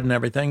backyard and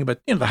everything,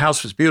 but the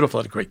house was beautiful.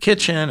 It had a great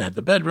kitchen, had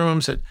the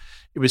bedrooms. It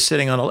was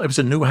sitting on it was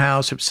a new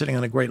house. It was sitting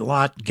on a great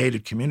lot,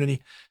 gated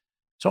community.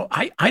 So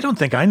I don't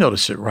think I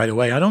noticed it right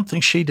away. I don't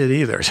think she did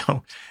either.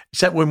 So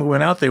except when we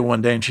went out there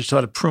one day and she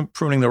started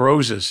pruning the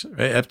roses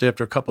after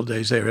a couple of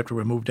days there, after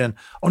we moved in.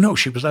 Oh no,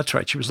 that's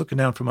right. She was looking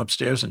down from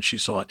upstairs and she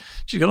saw it.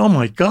 She goes, "Oh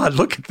my God,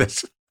 look at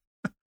this."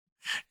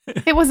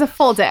 It was a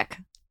full dick.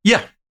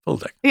 Yeah, full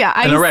dick. Yeah.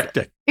 An erect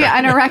dick. Yeah,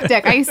 an erect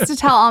dick. I used to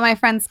tell all my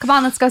friends, "Come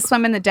on, let's go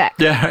swim in the dick."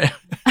 Yeah.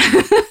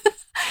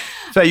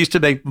 So I used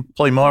to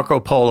play Marco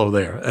Polo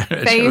there.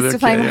 They used to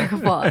play Marco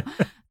Polo.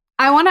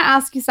 I want to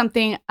ask you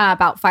something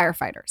about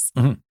firefighters.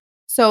 Mm-hmm.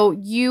 So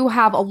you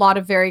have a lot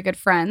of very good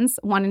friends,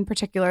 one in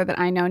particular that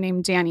I know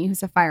named Danny,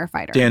 who's a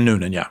firefighter. Dan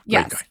Noonan, yeah.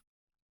 Yes. Great guy.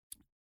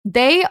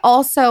 They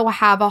also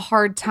have a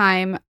hard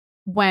time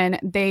when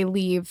they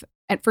leave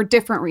for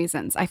different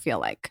reasons, I feel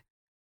like.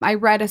 I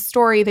read a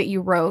story that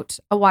you wrote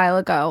a while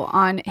ago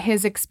on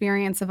his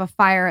experience of a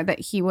fire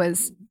that he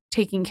was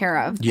taking care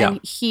of. Yeah.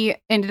 And he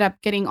ended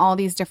up getting all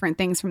these different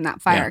things from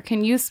that fire. Yeah.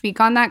 Can you speak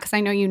on that? Because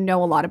I know you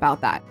know a lot about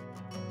that.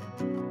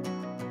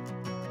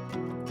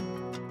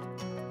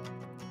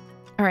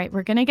 All right,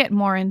 we're going to get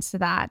more into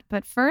that.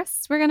 But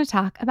first, we're going to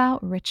talk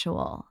about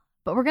ritual.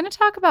 But we're going to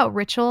talk about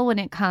ritual when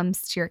it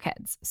comes to your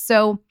kids.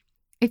 So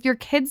if your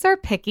kids are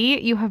picky,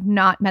 you have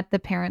not met the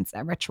parents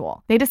at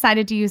Ritual. They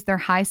decided to use their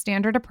high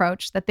standard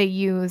approach that they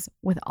use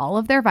with all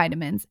of their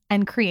vitamins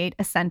and create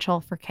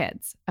Essential for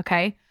Kids,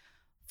 okay?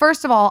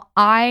 First of all,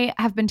 I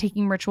have been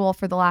taking Ritual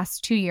for the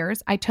last 2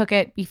 years. I took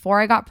it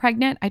before I got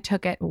pregnant. I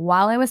took it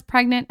while I was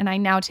pregnant, and I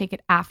now take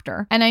it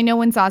after. And I know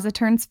when Zaza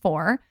turns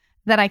 4,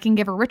 that I can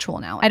give her Ritual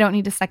now. I don't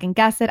need to second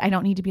guess it. I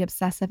don't need to be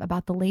obsessive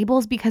about the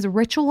labels because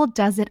Ritual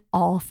does it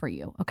all for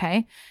you,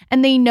 okay?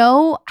 And they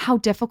know how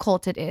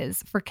difficult it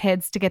is for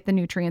kids to get the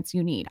nutrients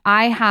you need.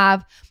 I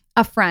have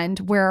a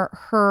friend where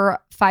her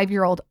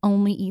 5-year-old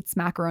only eats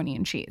macaroni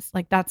and cheese.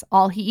 Like that's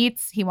all he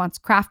eats. He wants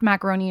Kraft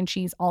macaroni and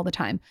cheese all the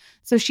time.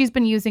 So she's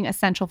been using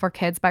Essential for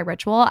Kids by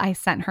Ritual. I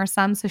sent her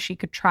some so she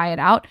could try it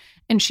out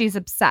and she's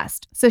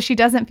obsessed. So she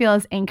doesn't feel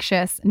as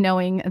anxious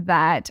knowing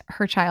that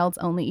her child's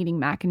only eating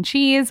mac and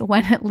cheese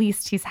when at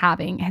least he's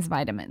having his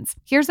vitamins.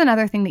 Here's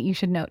another thing that you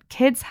should note.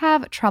 Kids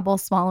have trouble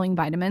swallowing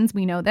vitamins.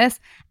 We know this.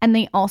 And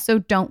they also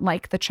don't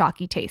like the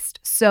chalky taste.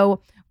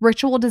 So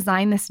Ritual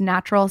designed this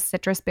natural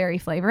citrus berry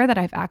flavor that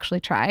I've actually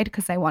tried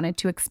because I wanted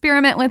to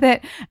experiment with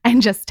it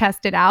and just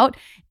test it out.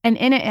 And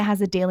in it, it has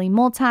a daily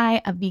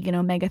multi, a vegan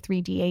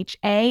omega-3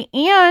 DHA,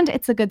 and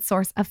it's a good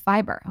source of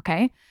fiber,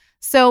 okay?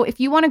 So if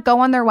you want to go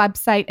on their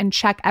website and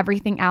check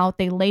everything out,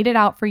 they laid it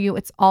out for you.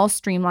 It's all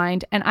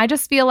streamlined. And I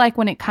just feel like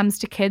when it comes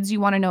to kids, you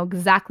want to know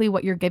exactly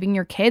what you're giving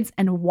your kids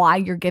and why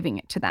you're giving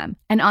it to them.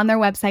 And on their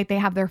website, they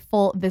have their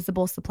full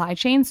visible supply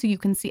chain so you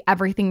can see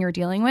everything you're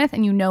dealing with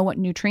and you know what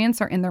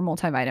nutrients are in their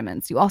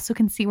multivitamins. You also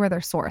can see where they're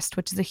sourced,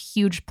 which is a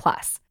huge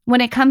plus. When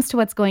it comes to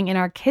what's going in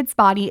our kids'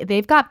 body,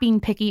 they've got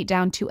being picky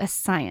down to a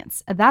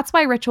science. That's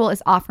why Ritual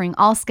is offering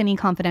All Skinny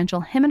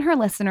Confidential, him and her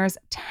listeners,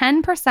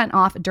 10%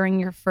 off during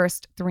your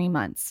first 3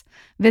 months.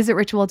 Visit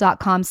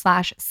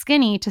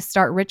ritual.com/skinny to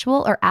start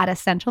Ritual or add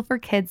Essential for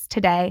Kids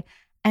today.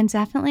 And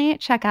definitely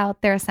check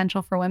out their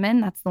Essential for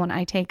Women. That's the one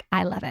I take.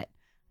 I love it.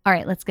 All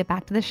right, let's get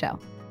back to the show.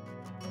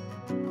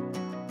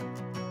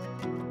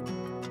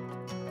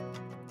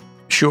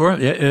 Sure.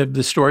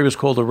 The story was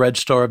called The Red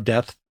Star of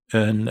Death.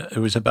 And it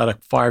was about a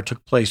fire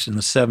took place in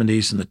the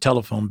 70s in the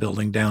telephone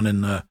building down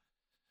in,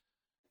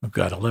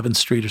 11th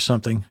Street or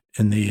something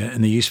in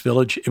the East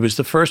Village. It was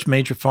the first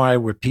major fire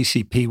where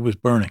PCP was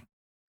burning.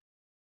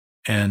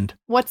 And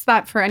what's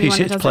that for anyone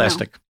that doesn't it's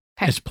plastic. know?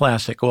 Okay. It's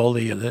plastic. All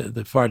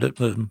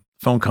the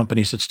phone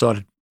companies that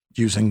started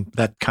using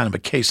that kind of a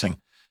casing.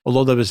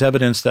 Although there was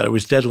evidence that it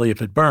was deadly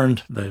if it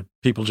burned, the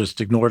people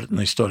just ignored it and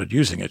they started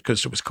using it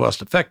because it was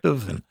cost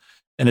effective and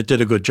it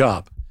did a good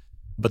job.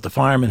 But the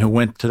firemen who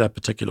went to that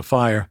particular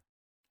fire,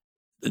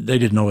 they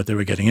didn't know what they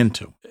were getting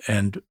into.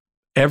 And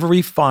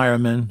every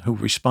fireman who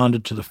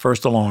responded to the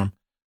first alarm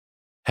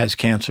has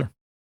cancer.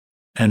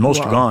 And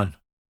most are gone.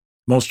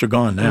 Most are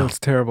gone now. That's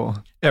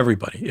terrible.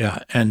 Everybody, yeah.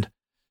 And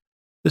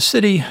the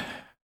city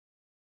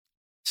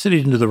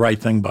didn't do the right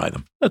thing by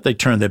them. That they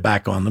turned their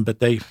back on them, but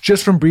they...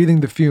 Just from breathing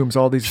the fumes,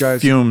 all these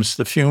guys...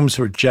 The fumes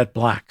were jet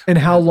black. And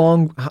how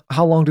long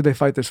did they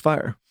fight this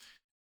fire?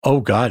 Oh,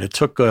 God, it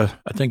took, I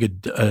think,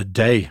 a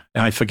day.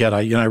 And I forget,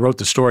 I wrote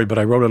the story, but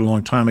I wrote it a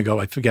long time ago.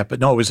 I forget. But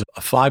no, it was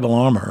a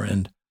 5-alarmer.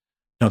 And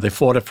they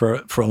fought it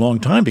for a long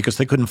time because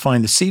they couldn't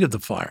find the seat of the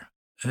fire.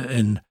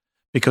 And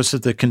because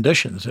of the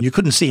conditions. You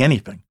couldn't see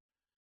anything.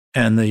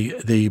 And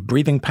the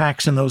breathing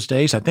packs in those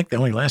days, I think they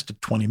only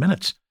lasted 20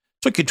 minutes. It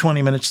took you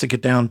 20 minutes to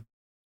get down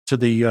to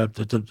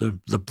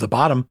the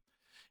bottom,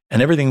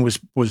 and everything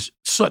was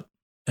soot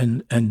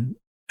and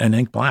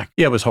ink black.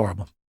 Yeah, it was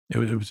horrible. It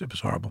was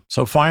horrible.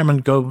 So firemen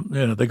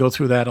they go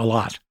through that a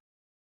lot.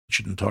 I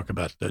shouldn't talk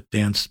about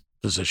Dan's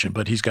position,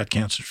 but he's got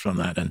cancers from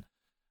that. And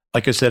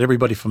like I said,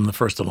 everybody from the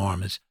first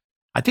alarm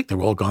I think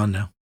they're all gone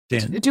now.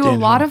 Do a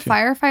lot of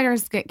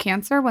firefighters get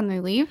cancer when they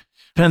leave?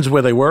 Depends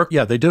where they work.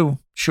 Yeah, they do.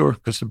 Sure,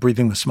 because they're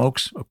breathing the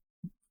smokes.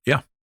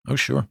 Yeah. Oh,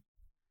 sure.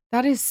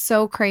 That is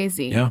so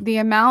crazy. Yeah. The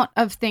amount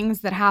of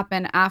things that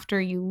happen after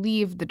you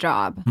leave the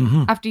job,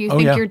 Mm-hmm. after you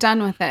think you're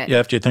done with it. Yeah,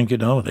 after you think you're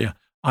done with it. Yeah.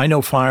 I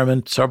know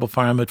firemen, several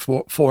firemen,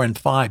 4 and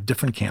 5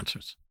 different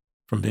cancers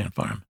from being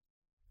firemen.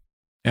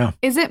 Yeah.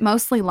 Is it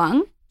mostly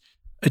lung?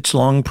 It's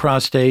lung,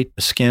 prostate,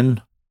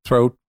 skin,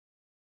 throat,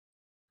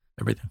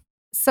 everything.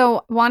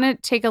 So want to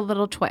take a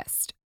little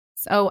twist.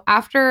 So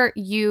after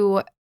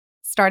you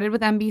started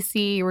with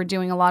NBC, you were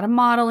doing a lot of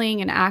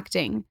modeling and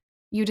acting.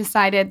 You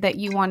decided that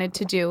you wanted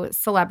to do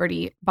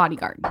Celebrity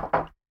Bodyguard.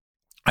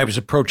 I was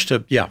approached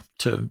to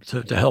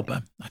help.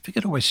 I think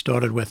it always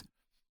started with,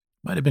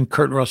 might have been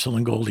Kurt Russell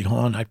and Goldie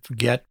Hawn. I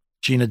forget.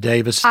 Gina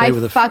Davis.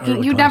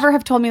 You never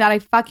have told me that. I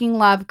fucking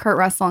love Kurt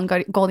Russell and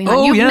Goldie Hawn.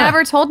 Oh, You've yeah.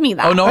 never told me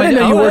that. Oh, no. I didn't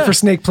know you worked for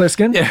Snake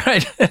Plissken. Yeah,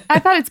 right. I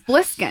thought it's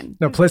Bliskin.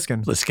 No,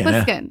 Plissken.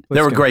 Pliskin.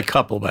 They're a great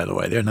couple, by the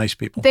way. They're nice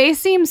people. They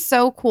seem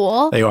so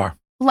cool. They are.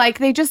 Like,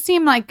 they just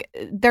seem like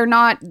they're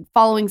not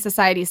following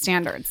society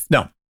standards.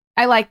 No.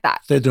 I like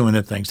that. They're doing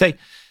their things.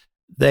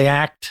 They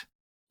act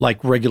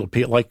like regular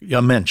people, like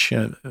a mensch.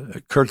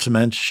 Kurt's a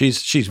mensch.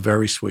 She's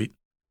very sweet.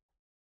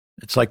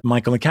 It's like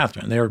Michael and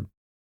Catherine. They're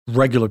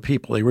regular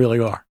people. They really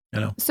are.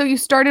 So you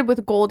started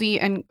with Goldie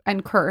and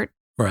Kurt.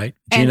 Right.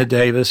 Gina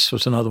Davis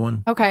was another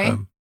one. Okay.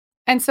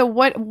 And so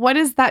what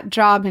does that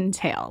job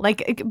entail?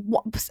 Like,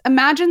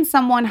 imagine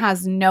someone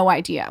has no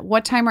idea.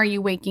 What time are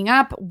you waking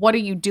up? What are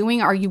you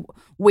doing? Are you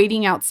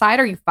waiting outside?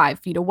 Are you 5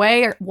 feet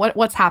away? Or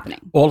what's happening?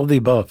 All of the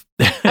above.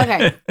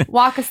 Okay.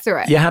 Walk us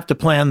through it. You have to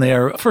plan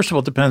there. First of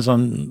all, it depends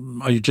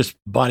on, are you just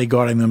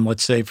bodyguarding them,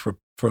 let's say, for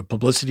a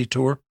publicity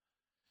tour?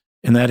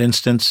 In that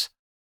instance,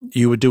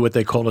 you would do what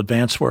they call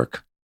advance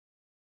work,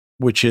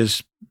 which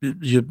is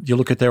you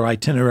look at their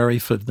itinerary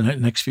for the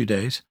next few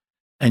days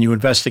and you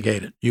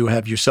investigate it. You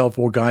have yourself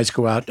or guys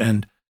go out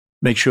and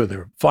make sure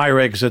there are fire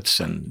exits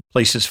and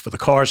places for the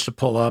cars to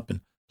pull up and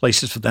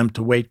places for them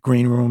to wait,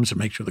 green rooms, and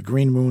make sure the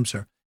green rooms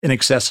are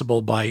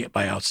inaccessible by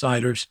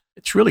outsiders.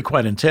 It's really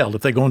quite entailed.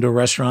 If they go into a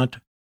restaurant,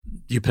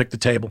 you pick the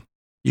table.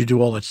 You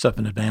do all that stuff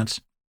in advance.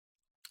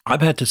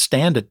 I've had to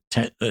stand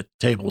at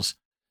tables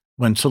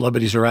when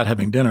celebrities are out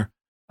having dinner.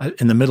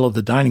 In the middle of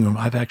the dining room,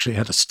 I've actually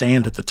had to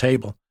stand at the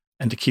table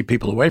and to keep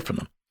people away from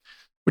them,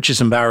 which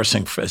is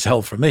embarrassing as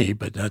hell for me,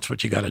 but that's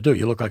what you got to do.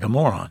 You look like a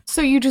moron.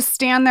 So you just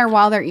stand there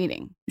while they're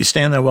eating? You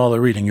stand there while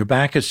they're eating. Your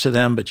back is to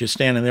them, but you're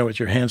standing there with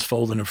your hands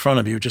folded in front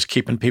of you, just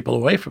keeping people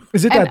away from them.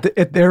 Is it that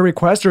at their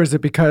request, or is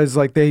it because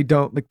like they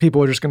don't, like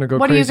people are just going to go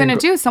what crazy? What are you going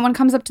to do? Someone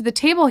comes up to the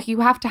table, you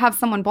have to have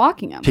someone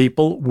blocking them.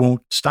 People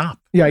won't stop.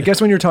 Yeah, I guess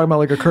when you're talking about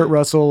like a Kurt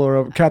Russell or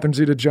a Catherine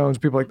Zeta-Jones,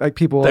 people like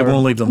people they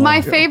won't leave them alone.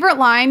 My favorite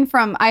line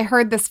I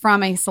heard this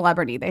from a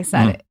celebrity. They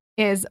said it.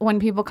 Is when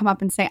people come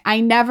up and say,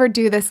 I never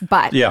do this,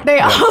 but they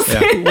all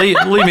say,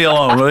 leave me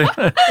alone. Will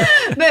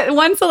you?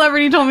 One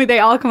celebrity told me they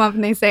all come up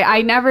and they say,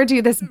 I never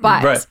do this,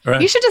 but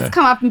right. You should just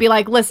come up and be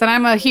like, listen,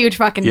 I'm a huge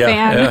fucking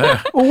fan.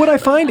 Yeah. Well, what I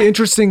find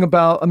interesting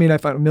about, I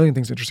find a million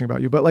things interesting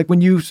about you, but like when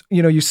you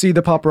see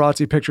the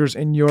paparazzi pictures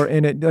and you're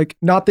in it, like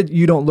not that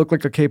you don't look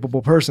like a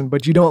capable person,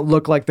 but you don't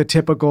look like the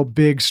typical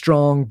big,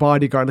 strong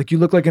bodyguard. Like you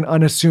look like an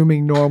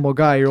unassuming, normal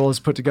guy. You're always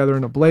put together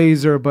in a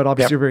blazer, but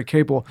obviously you're very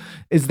capable.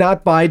 Is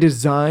that by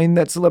design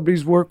that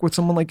celebrities work with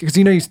someone like, because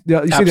you see the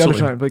other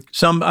time, like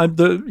some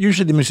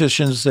usually the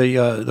musicians,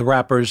 the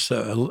rappers,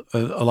 a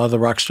lot of the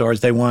rock stars,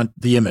 they want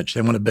the image.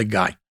 They want a big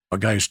guy, a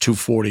guy who's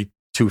 240,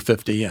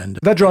 250, and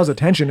that draws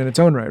attention in its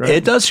own right?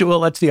 It does. Well,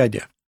 that's the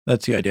idea.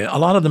 A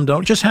lot of them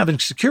don't. Just having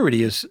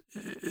security it's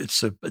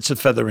a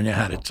feather in your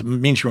hat. It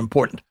means you're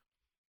important.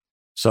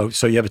 So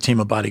you have a team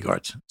of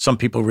bodyguards. Some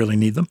people really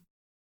need them.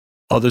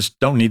 Others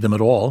don't need them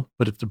at all.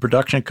 But if the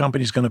production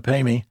company's going to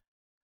pay me,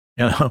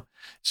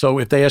 so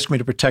if they ask me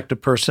to protect a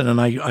person and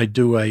I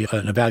do an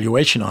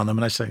evaluation on them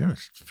and I say,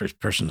 this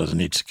person doesn't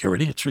need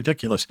security, it's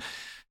ridiculous.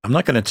 I'm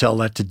not going to tell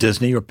that to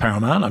Disney or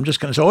Paramount. I'm just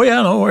going to say,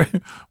 no,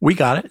 we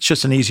got it. It's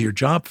just an easier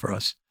job for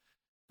us.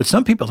 But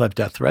some people have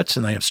death threats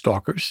and they have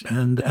stalkers,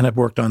 and I've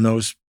worked on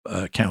those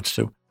counts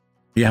too.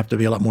 You have to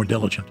be a lot more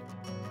diligent.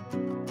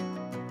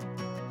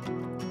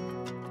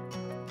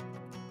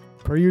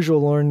 Per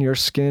usual, Lauren, your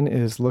skin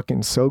is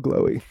looking so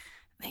glowy.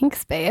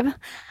 Thanks, babe.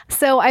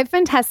 So I've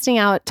been testing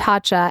out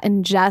Tatcha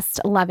and just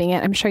loving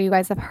it. I'm sure you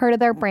guys have heard of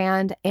their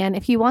brand. And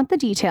if you want the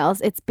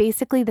details, it's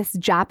basically this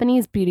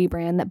Japanese beauty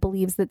brand that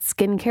believes that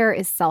skincare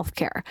is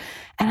self-care.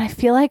 And I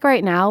feel like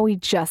right now we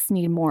just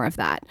need more of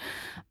that.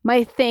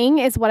 My thing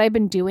is what I've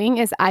been doing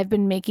is I've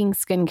been making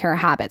skincare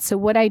habits. So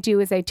what I do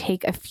is I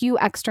take a few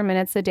extra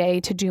minutes a day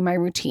to do my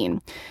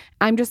routine.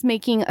 I'm just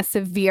making a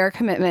severe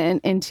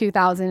commitment in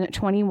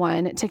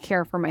 2021 to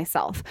care for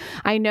myself.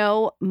 I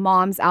know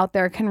moms out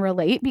there can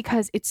relate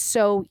because it's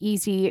so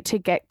easy to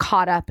get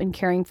caught up in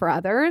caring for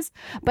others,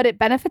 but it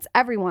benefits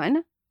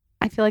everyone.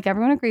 I feel like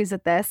everyone agrees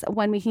with this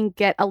when we can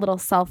get a little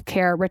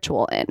self-care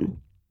ritual in.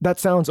 That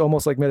sounds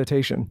almost like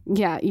meditation.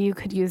 Yeah, you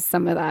could use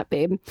some of that,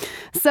 babe.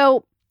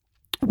 So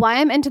why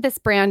I'm into this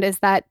brand is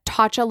that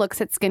Tatcha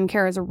looks at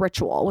skincare as a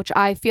ritual, which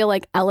I feel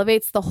like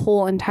elevates the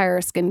whole entire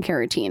skincare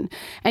routine.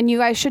 And you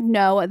guys should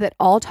know that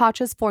all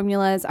Tatcha's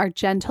formulas are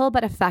gentle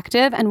but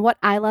effective. And what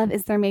I love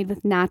is they're made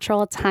with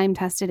natural,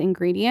 time-tested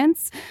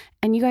ingredients.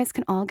 And you guys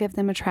can all give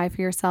them a try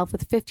for yourself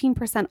with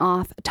 15%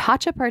 off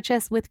Tatcha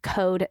purchase with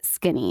code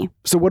SKINNY.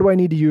 So what do I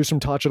need to use from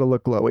Tatcha to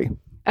look glowy?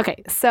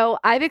 Okay, so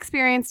I've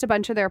experienced a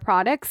bunch of their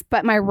products,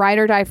 but my ride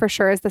or die for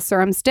sure is the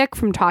serum stick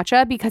from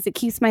Tatcha because it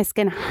keeps my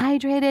skin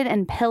hydrated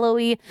and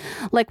pillowy.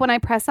 Like when I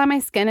press on my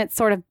skin, it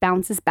sort of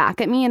bounces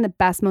back at me in the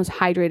best, most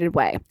hydrated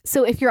way.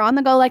 So if you're on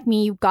the go like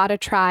me, you've got to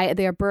try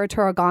their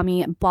Burrito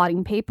Origami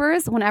blotting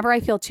papers. Whenever I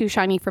feel too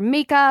shiny from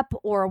makeup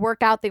or a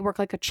workout, they work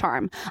like a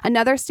charm.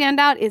 Another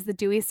standout is the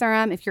Dewy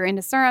Serum. If you're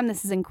into serum,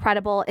 this is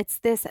incredible. It's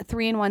this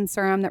 3-in-1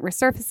 serum that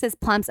resurfaces,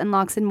 plumps, and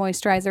locks in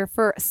moisturizer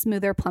for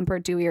smoother, plumper,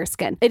 dewier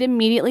skin. It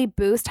immediately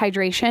boosts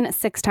hydration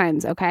 6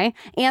 times, okay?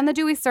 And the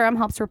Dewy Serum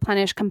helps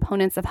replenish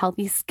components of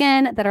healthy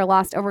skin that are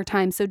lost over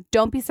time. So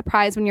don't be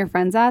surprised when your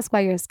friends ask why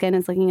your skin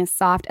is looking as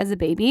soft as a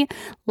baby,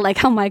 like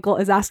how Michael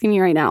is asking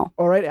me right now.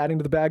 All right, adding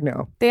to the bag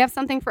now. They have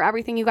something for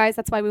everything, you guys.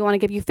 That's why we want to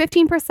give you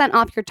 15%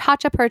 off your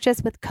Tatcha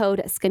purchase with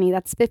code SKINNY.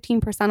 That's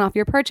 15% off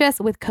your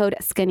purchase with code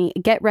SKINNY.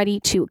 Get ready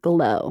to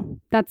glow.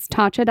 That's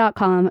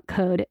Tatcha.com,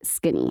 code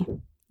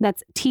SKINNY.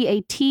 That's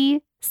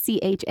TATCHA.com.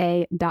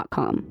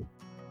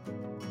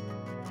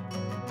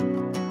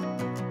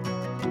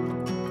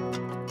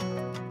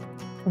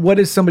 What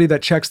is somebody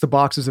that checks the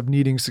boxes of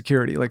needing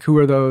security? Like, who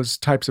are those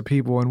types of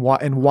people, and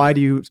why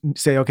do you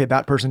say, okay,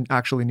 that person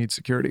actually needs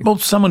security? Well,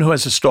 someone who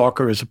has a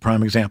stalker is a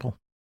prime example.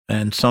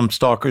 And some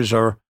stalkers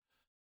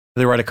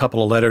they write a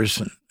couple of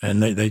letters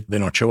and they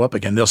don't show up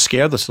again. They'll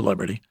scare the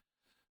celebrity.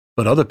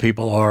 But other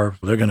people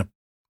they're going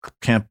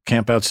to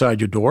camp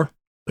outside your door.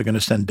 They're going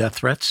to send death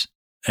threats.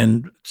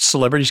 And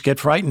celebrities get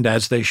frightened,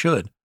 as they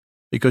should,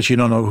 because you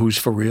don't know who's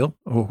for real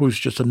or who's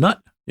just a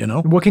nut. You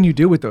know, what can you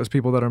do with those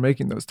people that are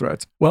making those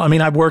threats? Well, I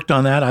mean, I've worked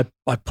on that.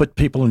 I put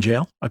people in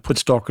jail. I put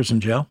stalkers in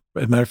jail.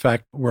 As a matter of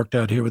fact, worked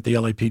out here with the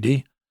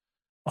LAPD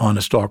on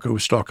a stalker who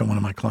was stalking one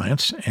of my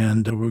clients,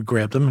 and we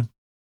grabbed them and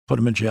put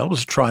them in jail. It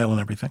was a trial and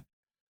everything.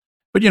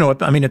 But you know,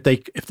 I mean, if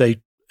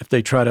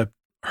they try to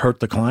hurt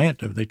the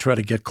client, if they try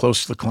to get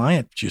close to the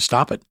client, you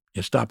stop it.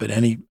 You stop it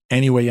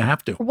any way you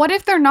have to. What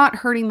if they're not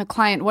hurting the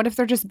client? What if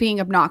they're just being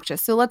obnoxious?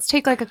 So let's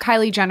take like a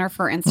Kylie Jenner,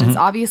 for instance. Mm-hmm.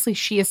 Obviously,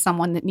 she is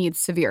someone that needs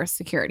severe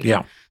security.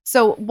 Yeah.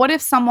 So what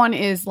if someone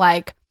is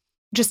like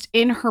just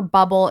in her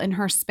bubble, in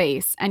her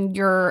space, and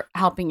you're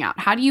helping out?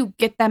 How do you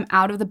get them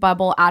out of the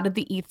bubble, out of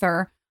the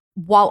ether,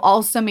 while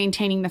also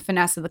maintaining the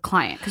finesse of the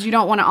client? Because you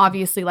don't want to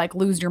obviously like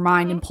lose your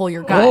mind and pull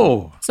your gun.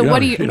 Oh, so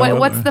yeah,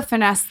 what's the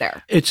finesse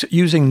there? It's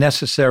using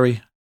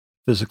necessary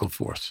physical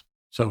force.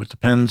 So it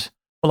depends.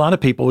 A lot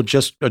of people are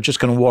just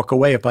going to walk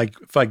away. If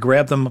I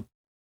grab them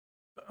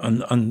on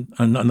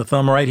the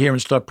thumb right here and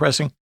start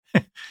pressing,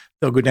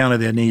 they'll go down to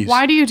their knees.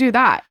 Why do you do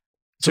that?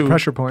 It's a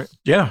pressure point.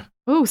 Yeah.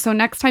 Ooh, so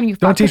next time you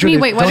fuck with me,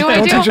 wait, what do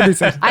I do?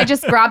 I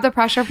just grab the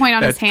pressure point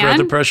on his hand? Grab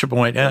the pressure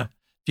point, yeah.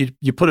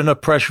 You put enough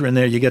pressure in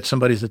there, you get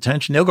somebody's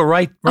attention. They'll go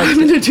right. I'm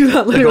going to do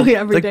that literally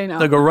every day now.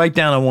 They'll go right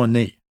down on one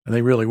knee. And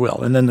they really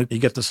will. And then you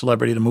get the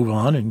celebrity to move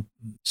on. And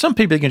some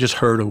people, you can just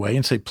herd away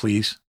and say,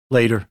 please,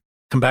 later.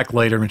 Come back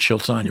later and she'll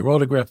sign your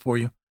autograph for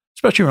you.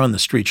 Especially when you're on the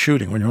street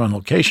shooting. When you're on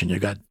location, you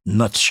got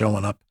nuts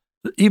showing up.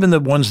 Even the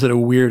ones that are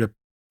weird are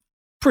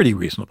pretty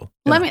reasonable.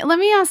 Let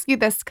me ask you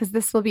this, because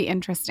this will be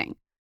interesting.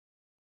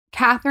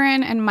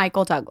 Catherine and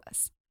Michael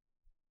Douglas,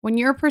 when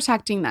you're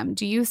protecting them,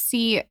 do you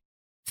see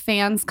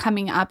fans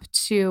coming up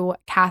to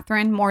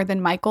Catherine more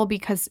than Michael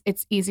because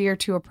it's easier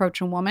to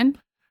approach a woman?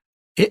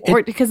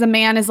 Or because a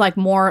man is like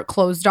more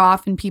closed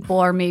off and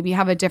people are maybe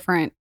have a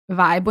different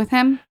vibe with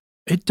him?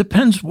 It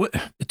depends.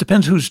 It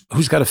depends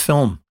who's got a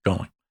film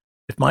going.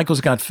 If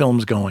Michael's got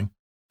films going,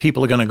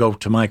 people are going to go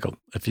to Michael.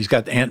 If he's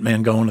got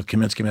Ant-Man going, if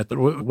Kaminsky method,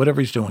 whatever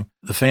he's doing,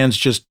 the fans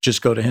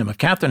just go to him. If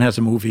Catherine has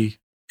a movie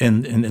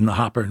in the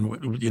hopper and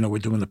we're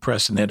doing the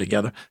press and they're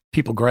together,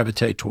 people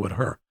gravitate toward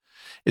her.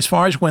 As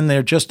far as when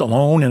they're just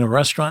alone in a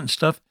restaurant and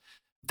stuff,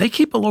 they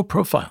keep a low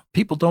profile.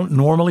 People don't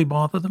normally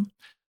bother them.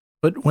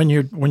 But when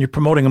you're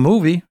promoting a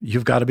movie,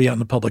 you've got to be out in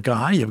the public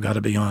eye. You've got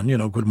to be on,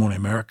 Good Morning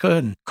America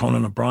and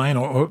Conan O'Brien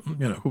or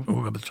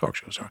whoever the talk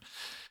shows are.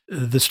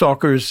 the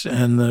stalkers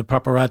and the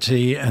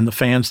paparazzi and the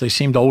fans, they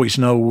seem to always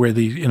know where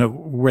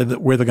where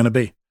they're going to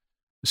be.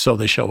 So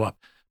they show up.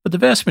 But the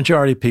vast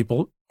majority of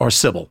people are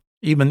civil.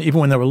 Even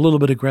when they're a little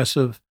bit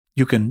aggressive,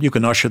 you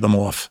can usher them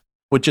off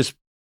with just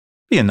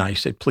being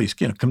nice. Say, please,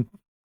 come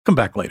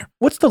back later.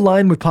 What's the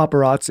line with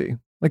paparazzi?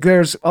 Like,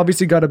 there's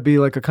obviously got to be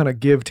like a kind of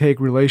give-take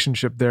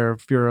relationship there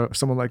if you're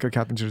someone like a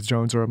Catherine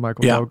Zeta-Jones or a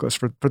Michael Douglas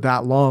for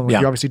that long.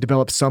 Like, you obviously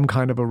develop some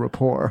kind of a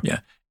rapport. Yeah.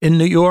 In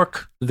New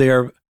York,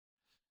 they're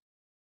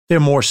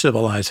more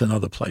civilized than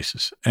other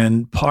places.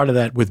 And part of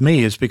that with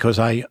me is because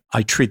I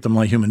treat them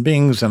like human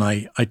beings, and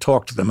I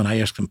talk to them and I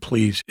ask them,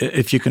 please,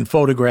 if you can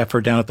photograph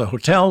her down at the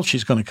hotel,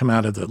 she's going to come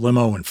out of the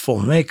limo in full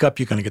makeup.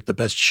 You're going to get the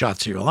best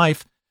shots of your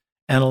life.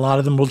 And a lot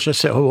of them will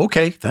just say, oh,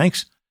 okay,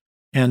 thanks.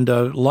 And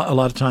a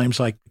lot of times,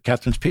 like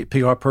Catherine's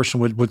PR person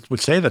would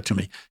say that to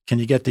me. Can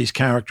you get these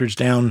characters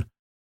down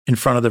in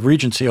front of the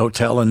Regency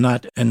Hotel and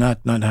not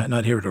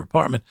here at her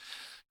apartment?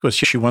 Because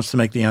she wants to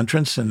make the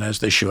entrance, and as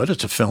they should.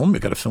 It's a film. We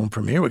got a film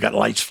premiere. We got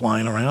lights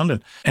flying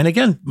around, and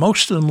again,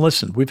 most of them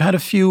listen. We've had a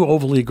few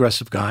overly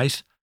aggressive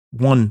guys.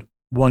 One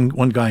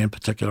guy in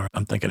particular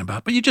I'm thinking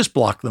about, but you just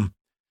block them.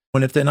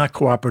 And if they're not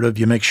cooperative,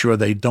 you make sure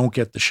they don't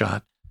get the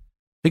shot.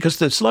 Because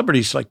the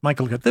celebrities like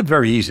Michael, they're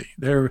very easy.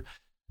 They're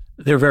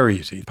very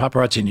easy.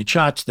 Paparazzi need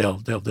shots.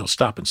 They'll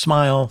stop and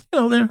smile.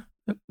 They're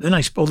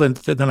nice. Well,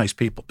 they're nice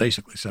people,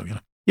 basically. So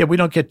yeah, we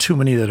don't get too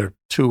many that are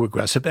too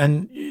aggressive.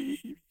 And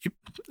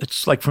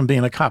it's like from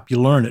being a cop,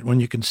 you learn it when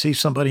you can see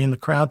somebody in the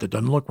crowd that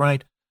doesn't look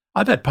right.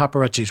 I've had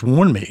paparazzis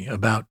warn me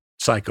about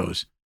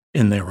psychos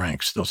in their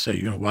ranks. They'll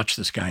say, watch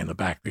this guy in the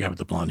back, the guy with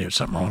the blonde hair,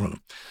 something wrong with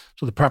him.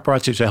 So the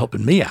paparazzis are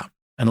helping me out.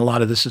 And a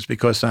lot of this is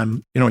because I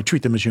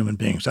treat them as human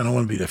beings. I don't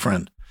want to be their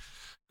friend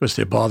because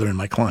they're bothering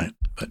my client.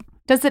 But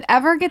does it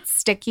ever get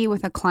sticky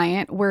with a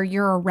client where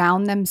you're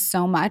around them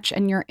so much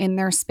and you're in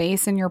their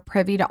space and you're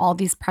privy to all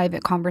these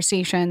private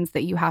conversations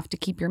that you have to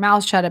keep your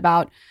mouth shut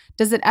about?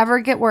 Does it ever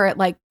get where it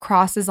like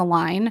crosses a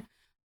line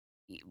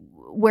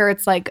where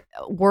it's like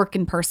work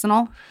and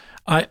personal?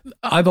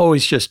 I've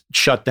always just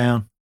shut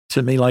down.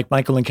 To me, like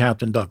Michael and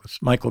Captain Douglas.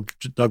 Michael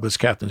Douglas,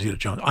 Catherine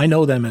Zeta-Jones. I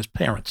know them as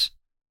parents.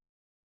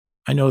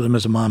 I know them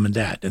as a mom and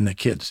dad and their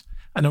kids.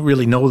 I don't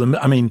really know them.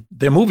 I mean,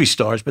 they're movie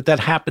stars, but that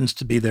happens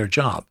to be their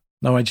job.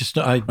 No,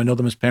 I know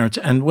them as parents.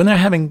 And when they're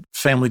having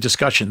family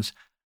discussions,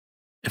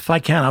 if I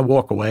can, I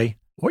walk away.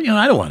 Or,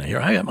 I don't want to hear.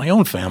 I got my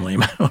own family,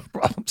 my own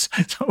problems.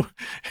 So,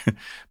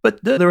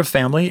 but they're a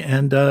family.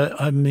 And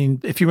I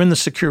mean, if you're in the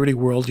security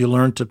world, you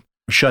learn to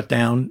shut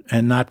down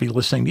and not be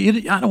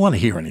listening. I don't want to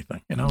hear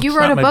anything. You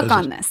wrote a book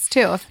on this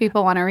too, if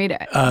people want to read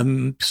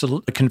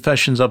it.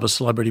 Confessions of a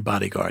Celebrity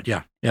Bodyguard.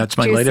 Yeah. It's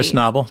my latest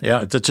novel.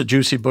 Yeah. It's a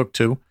juicy book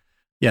too.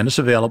 Yeah, and it's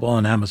available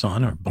on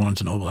Amazon or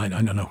Barnes & Noble. I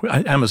don't know.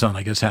 Amazon,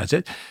 I guess, has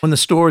it. When the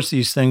stores,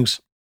 these things,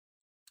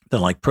 they're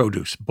like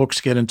produce. Books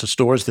get into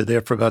stores. They're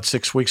there for about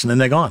 6 weeks, and then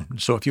they're gone.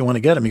 So if you want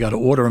to get them, you got to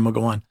order them or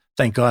go on.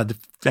 Thank God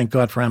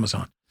for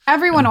Amazon.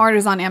 Everyone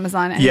orders on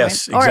Amazon anyway.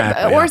 Yes,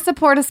 exactly. Or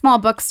support a small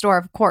bookstore,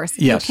 of course,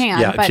 if you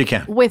can. Yeah, but if you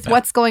can. With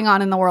what's going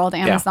on in the world,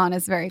 Amazon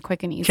is very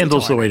quick and easy.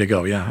 Kindle's the way to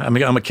go, yeah.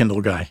 I'm a Kindle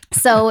guy.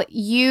 So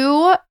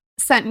you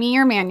sent me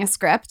your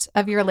manuscript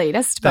of your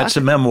latest book. That's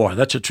a memoir.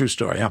 That's a true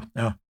story,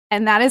 yeah.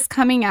 And that is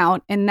coming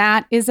out, and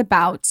that is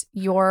about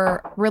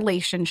your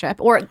relationship,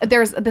 or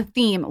there's the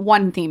theme,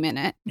 one theme in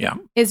it. Yeah.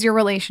 Is your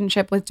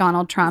relationship with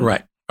Donald Trump,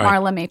 right.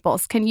 Marla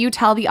Maples. Can you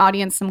tell the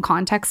audience some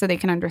context so they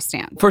can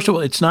understand? First of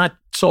all, it's not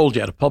sold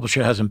yet. A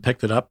publisher hasn't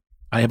picked it up.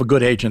 I have a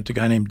good agent, a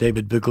guy named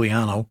David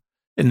Vigliano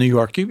in New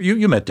York.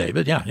 You met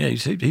David. Yeah,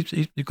 he's a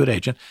good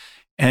agent.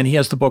 And he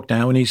has the book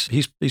now, and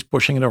he's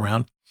pushing it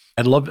around.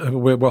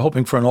 We're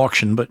hoping for an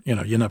auction, but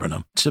you never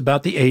know. It's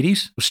about the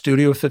 80s,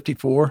 Studio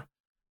 54.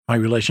 My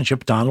relationship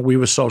with Donald, we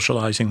were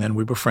socializing then.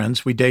 We were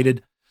friends. We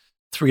dated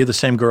 3 of the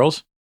same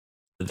girls.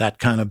 That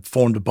kind of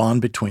formed a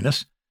bond between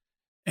us.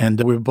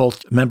 And we were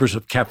both members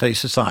of Cafe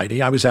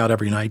Society. I was out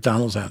every night.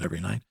 Donald's out every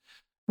night.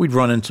 We'd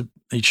run into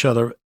each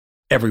other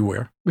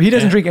everywhere. He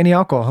doesn't drink any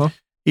alcohol, huh?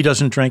 He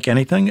doesn't drink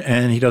anything,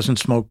 and he doesn't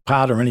smoke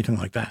pot or anything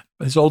like that.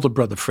 His older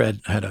brother,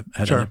 Fred, had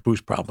a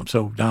booze problem.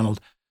 So Donald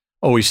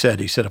always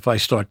said, if I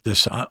start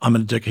this, I'm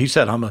an addicted. He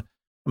said, I'm an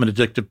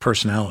addictive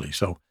personality.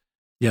 So,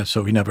 yeah,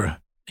 so he never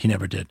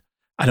did.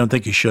 I don't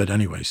think he should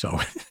anyway, so.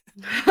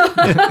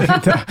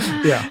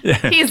 Yeah.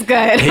 He's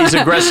good. He's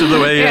aggressive the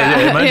way,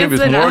 imagine if he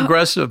was more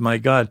aggressive, my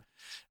God.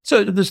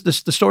 So the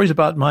stories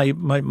about my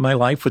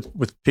life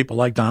with people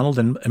like Donald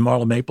and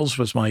Marla Maples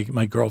was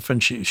my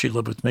girlfriend. She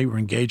lived with me. We were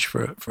engaged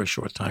for a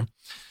short time.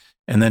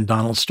 And then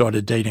Donald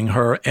started dating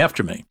her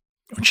after me.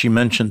 And she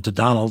mentioned to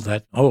Donald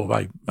that, I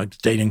was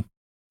dating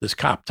this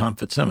cop, Tom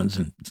Fitzsimmons.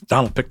 And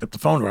Donald picked up the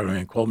phone right away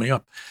and called me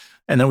up.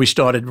 And then we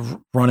started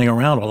running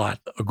around a lot,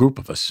 a group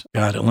of us.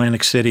 Got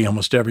Atlantic City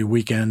almost every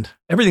weekend.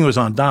 Everything was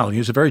on Donald. He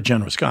was a very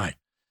generous guy.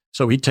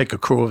 So he'd take a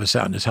crew of us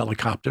out in his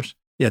helicopters.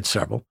 He had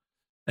several.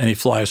 And he'd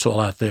fly us all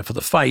out there for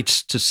the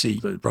fights, to see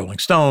the Rolling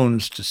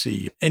Stones, to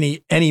see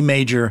any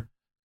major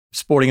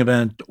sporting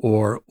event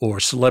or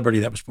celebrity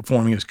that was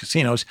performing in his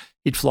casinos.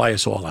 He'd fly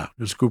us all out.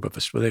 There was a group of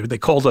us. They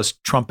called us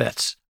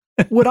Trumpettes.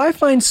 What I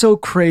find so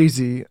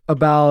crazy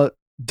about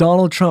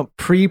Donald Trump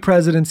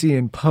pre-presidency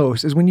and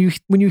post is when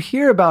you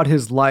hear about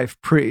his life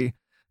pre,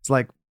 it's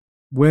like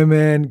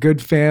women,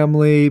 good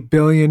family,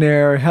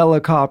 billionaire,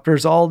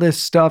 helicopters, all this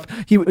stuff.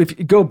 If you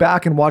go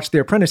back and watch The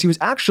Apprentice, he was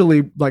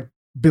actually like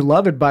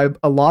beloved by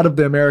a lot of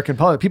the American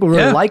public. People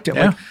really liked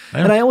him.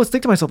 And I always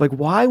think to myself, like,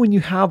 why, when you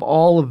have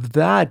all of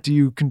that, do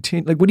you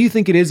continue? Like, what do you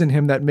think it is in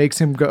him that makes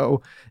him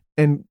go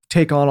and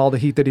take on all the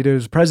heat that he did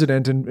as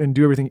president and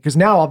do everything? Because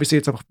now, obviously,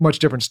 it's a much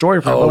different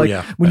story for him.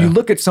 But when you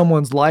look at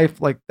someone's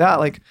life like that,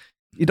 like,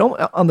 you don't,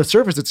 on the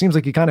surface, it seems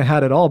like he kind of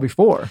had it all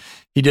before.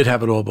 He did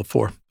have it all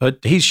before,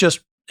 but he's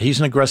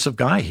an aggressive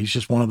guy. He's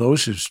just one of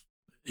those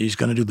he's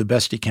going to do the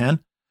best he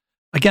can.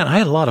 Again, I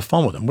had a lot of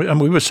fun with him.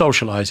 We were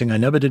socializing. I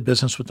never did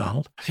business with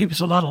Donald. He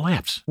was a lot of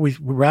laughs. We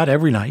were out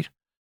every night.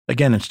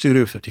 Again, in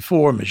Studio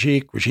 54,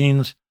 Magique,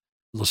 Regine's,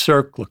 Le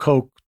Cirque, Le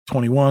Coq,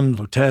 21,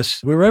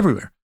 Lutece. We were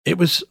everywhere. It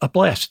was a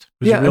blast.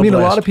 A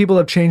lot of people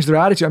have changed their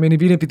attitude. I mean,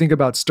 even if you think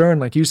about Stern,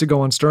 like, he used to go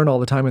on Stern all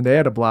the time and they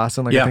had a blast.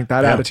 And I think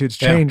that attitude's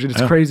changed. And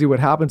it's crazy what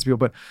happens to people.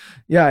 But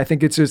yeah, I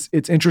think it's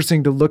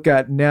interesting to look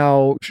at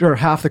now. Sure,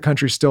 half the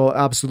country's still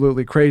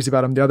absolutely crazy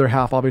about him. The other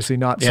half, obviously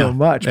not so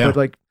much. But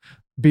like,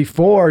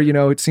 before,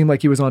 it seemed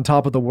like he was on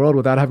top of the world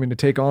without having to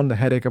take on the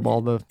headache of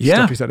all the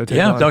stuff he's had to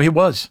take on. No, he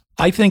was.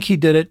 I think he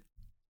did it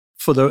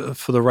for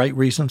the right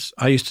reasons.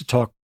 I used to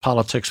talk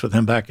politics with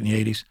him back in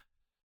the 80s.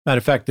 Matter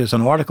of fact, there's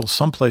an article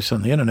someplace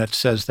on the internet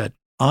says that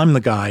I'm the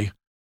guy,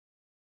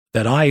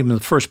 that I am the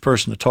first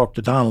person to talk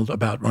to Donald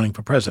about running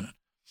for president.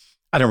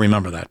 I don't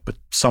remember that, but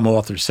some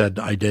author said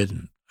I did,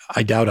 and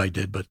I doubt I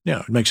did, but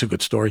it makes a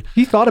good story.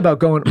 He thought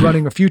about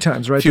running a few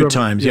times, right? A few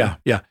times, yeah.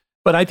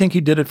 But I think he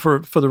did it for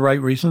the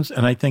right reasons,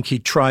 and I think he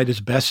tried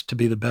his best to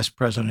be the best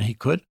president he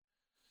could.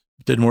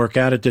 It didn't work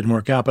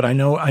out. But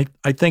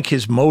I think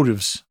his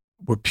motives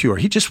were pure.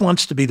 He just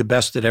wants to be the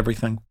best at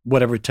everything,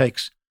 whatever it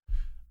takes,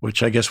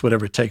 which I guess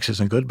whatever it takes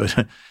isn't good,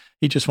 but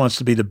he just wants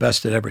to be the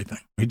best at everything.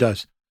 He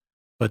does.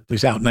 But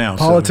he's out now.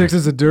 Politics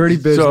is a dirty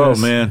business. Oh,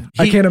 man.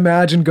 I can't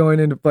imagine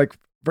going into, like,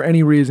 for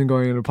any reason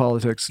going into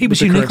politics. He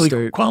was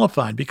uniquely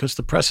qualified because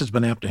the press has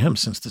been after him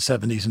since the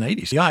 70s and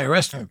 80s. The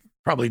IRS have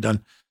probably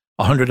done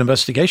 100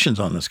 investigations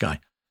on this guy,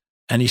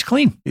 and he's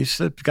clean. He's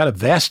got a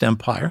vast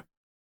empire.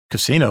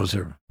 Casinos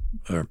are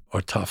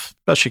tough,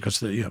 especially because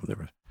there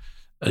were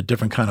a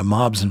different kind of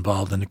mobs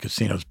involved in the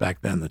casinos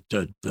back then,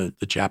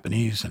 the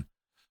Japanese and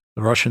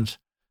the Russians.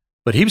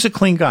 But he was a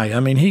clean guy.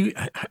 I mean, he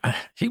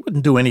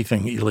wouldn't do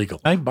anything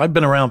illegal. I've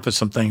been around for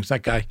some things.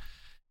 That guy,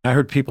 I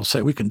heard people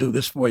say, we can do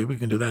this for you, we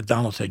can do that.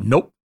 Donald said,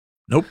 nope,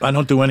 I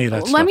don't do any of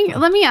that stuff.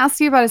 Let me ask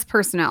you about his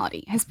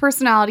personality. His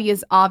personality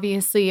is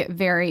obviously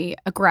very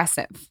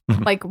aggressive.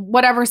 Mm-hmm. Like,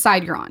 whatever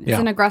side you're on, it's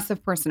an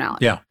aggressive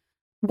personality. Yeah.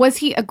 Was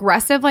he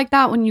aggressive like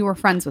that when you were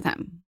friends with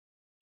him?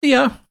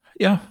 Yeah.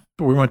 We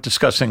weren't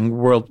discussing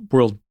world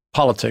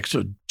politics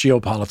or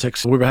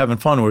geopolitics. We were having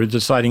fun. We were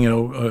deciding,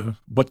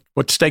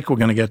 what steak we're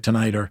going to get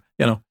tonight, or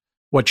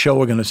what show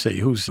we're going to see,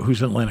 who's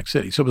in Atlantic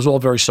City. So it was all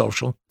very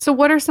social. So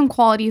what are some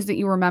qualities that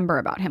you remember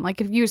about him?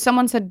 Like, if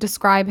someone said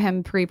describe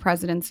him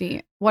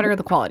pre-presidency, what are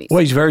the qualities? Well,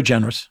 he's very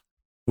generous.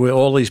 With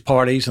all these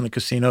parties and the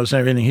casinos and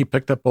everything, he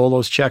picked up all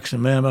those checks,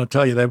 and man, I'll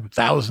tell you, they were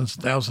thousands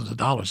and thousands of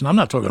dollars. And I'm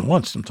not talking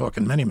once; I'm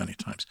talking many, many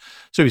times.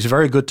 So he's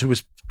very good to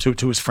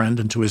his friend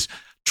and to his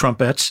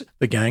trumpettes,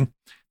 the gang.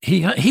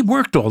 He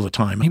worked all the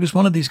time. He was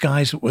one of these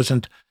guys that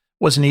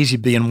wasn't easy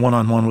being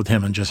one-on-one with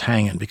him and just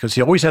hanging, because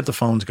he always had the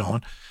phones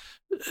going.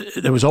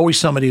 There was always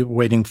somebody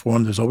waiting for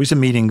him. There's always a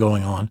meeting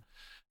going on.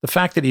 The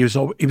fact that he was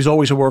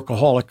always a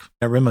workaholic,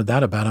 I remember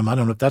that about him. I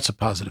don't know if that's a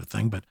positive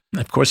thing, but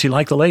of course he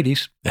liked the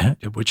ladies,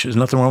 which is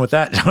nothing wrong with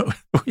that.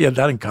 We had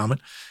that in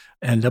common.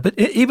 And but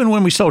even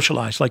when we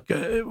socialized, like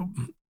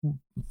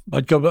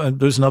I'd go.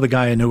 There's another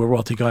guy I knew, a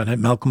wealthy guy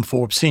named Malcolm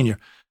Forbes Sr.,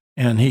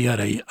 and he had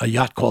a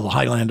yacht called the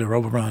Highlander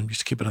over on.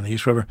 Used to keep it on the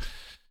East River.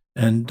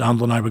 And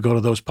Donald and I would go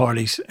to those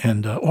parties.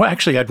 And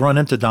actually, I'd run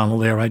into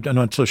Donald there. I'm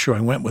not so sure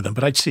I went with him,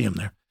 but I'd see him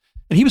there.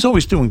 And he was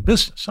always doing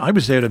business. I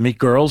was there to meet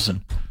girls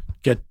and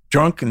get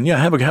drunk and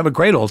have a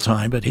great old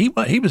time. But he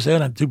was there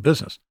to do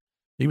business.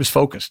 He was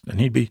focused,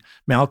 and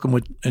Malcolm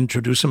would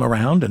introduce him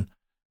around,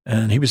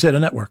 and he was there to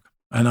network.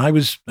 And I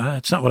was.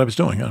 It's not what I was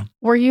doing.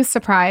 Were you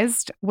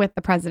surprised with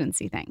the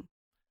presidency thing?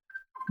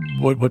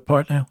 What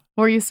part now?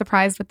 Were you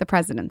surprised with the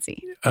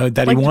presidency?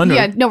 That he won?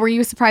 Yeah, no, were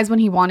you surprised when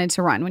he wanted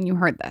to run, when you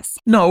heard this?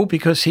 No,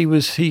 because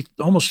he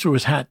almost threw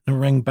his hat in the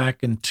ring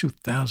back in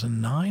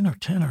 2009 or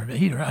 10 or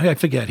 8, or I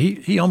forget.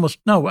 He almost,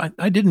 no,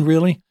 I didn't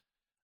really.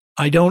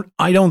 I don't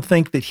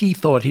think that he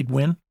thought he'd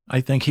win.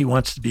 I think he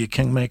wants to be a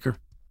kingmaker.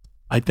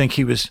 I think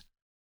he was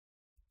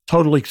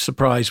totally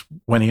surprised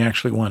when he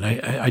actually won.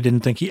 I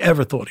didn't think he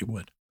ever thought he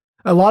would.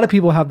 A lot of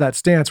people have that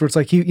stance where it's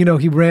like he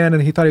ran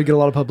and he thought he'd get a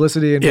lot of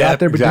publicity and got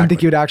there, but didn't think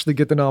he would actually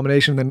get the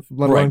nomination, then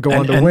let alone go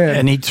on to win.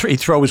 And he'd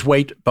throw his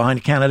weight behind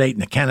a candidate,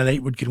 and the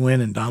candidate would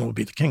win, and Donald would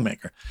be the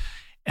kingmaker.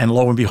 And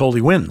lo and behold,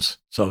 he wins.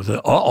 So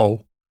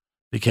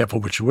be careful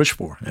what you wish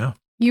for. Yeah.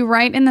 You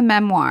write in the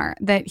memoir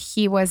that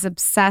he was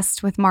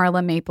obsessed with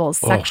Marla Maples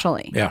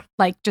sexually. Yeah.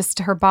 Like just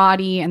her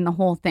body and the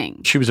whole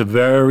thing. She was a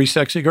very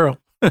sexy girl.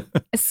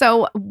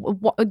 So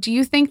do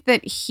you think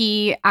that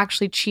he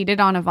actually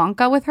cheated on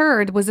Ivanka with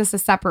her, or was this a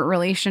separate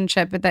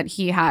relationship that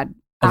he had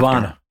after?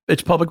 Ivana.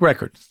 It's public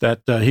record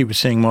that he was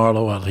seeing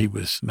Marla while he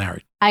was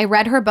married. I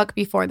read her book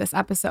before this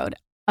episode,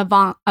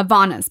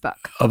 Ivana's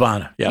book.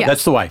 Ivana. Yeah, Yes.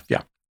 that's the wife.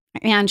 Yeah.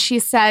 And she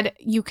said,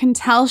 you can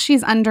tell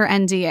she's under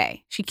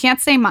NDA. She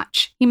can't say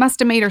much. He must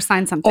have made her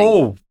sign something.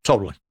 Oh,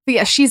 totally. But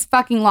yeah, she's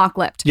fucking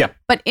lock-lipped. Yeah.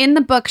 But in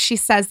the book, she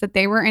says that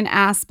they were in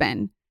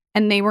Aspen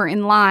and they were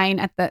in line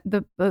at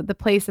the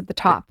place at the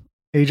top.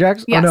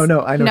 Ajax? Yes. Oh,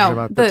 no. I know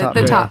about the top.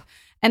 The top.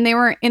 And they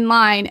were in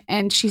line,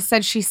 and she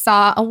said she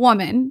saw a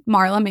woman,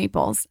 Marla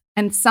Maples,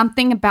 and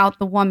something about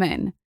the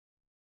woman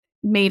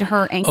made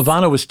her anxious.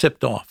 Ivana was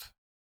tipped off.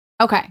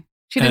 Okay.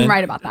 She didn't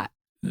write about that.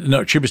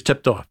 No, she was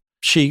tipped off.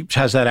 She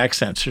has that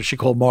accent, so she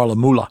called Marla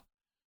Mula.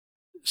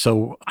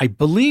 So I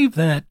believe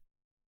that,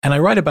 and I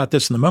write about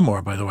this in the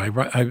memoir, by the way.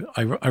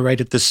 I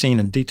write at this scene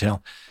in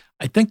detail.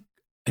 I think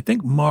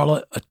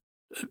Marla,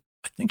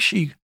 I think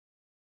she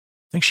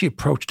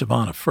approached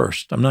Ivana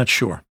first. I'm not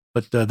sure,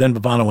 but then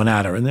Ivana went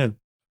at her, and then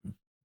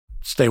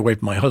stay away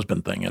from my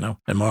husband thing, And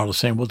Marla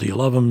saying, "Well, do you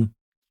love him?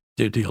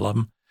 Do you love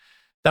him?"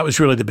 That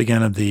was really the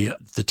beginning of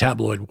the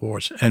tabloid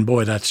wars. And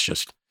boy, that's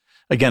just.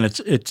 Again,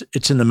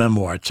 it's in the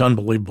memoir. It's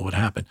unbelievable what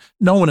happened.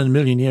 No one in a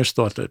million years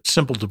thought that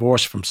simple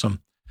divorce from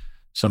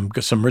some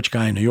rich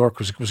guy in New York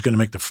was going to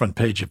make the front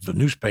page of the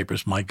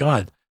newspapers. My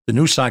God, the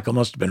news cycle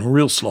must have been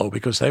real slow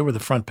because they were the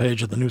front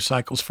page of the news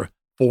cycles for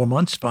 4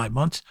 months, 5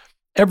 months.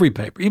 Every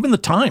paper, even the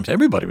Times,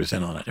 everybody was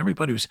in on it.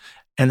 Everybody was,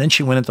 and then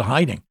she went into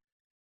hiding,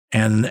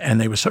 and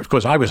they was, of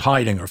course, I was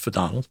hiding her for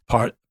Donald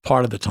part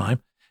of the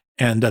time.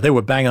 And they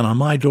were banging on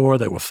my door.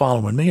 They were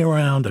following me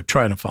around. They're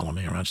trying to follow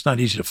me around. It's not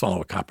easy to follow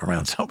a cop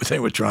around, so they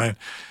were trying.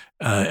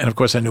 And of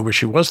course, I knew where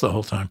she was the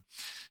whole time.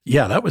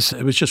 Yeah, it was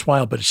just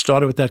wild. But it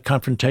started with that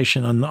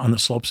confrontation on the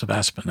slopes of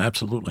Aspen.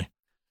 Absolutely.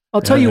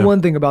 I'll tell you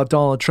one thing about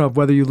Donald Trump,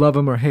 whether you love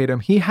him or hate him.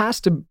 He has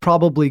to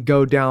probably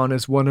go down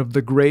as one of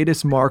the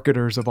greatest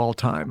marketers of all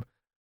time.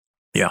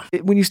 Yeah.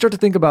 When you start to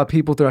think about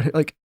people throughout,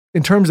 like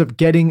in terms of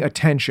getting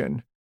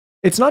attention,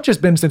 it's not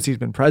just been since he's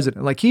been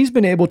president. Like he's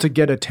been able to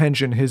get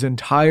attention his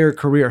entire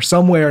career,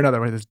 some way or another,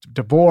 whether it's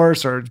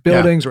divorce or his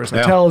buildings or his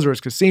hotels or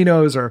his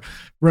casinos or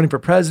running for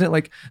president.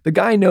 Like the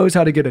guy knows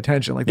how to get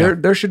attention. Like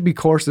there should be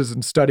courses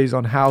and studies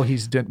on how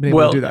he's been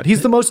able to do that.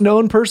 He's the most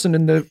known person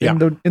in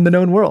the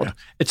known world. Yeah.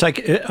 It's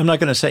like, I'm not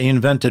going to say he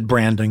invented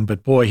branding,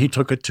 but boy, he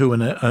took it to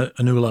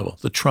a new level.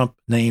 The Trump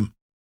name.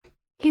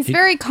 He's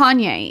very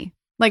Kanye.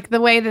 Like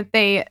the way that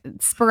they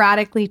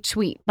sporadically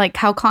tweet, like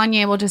how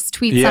Kanye will just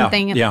tweet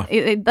something.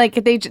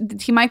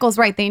 Michael's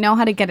right. They know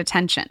how to get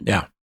attention.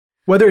 Yeah.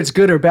 Whether it's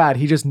good or bad,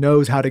 he just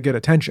knows how to get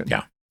attention.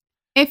 Yeah.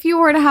 If you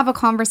were to have a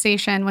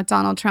conversation with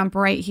Donald Trump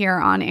right here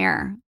on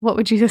air, what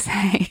would you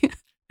say?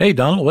 Hey,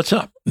 Donald, what's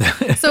up?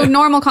 So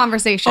normal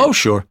conversation. Oh,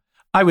 sure.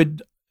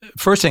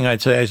 First thing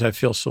I'd say is I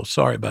feel so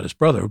sorry about his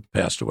brother who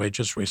passed away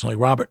just recently,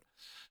 Robert.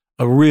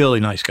 A really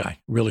nice guy,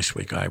 really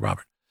sweet guy,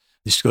 Robert.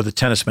 Used to go to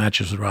tennis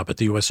matches with Rob at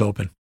the U.S.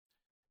 Open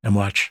and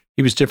watch.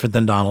 He was different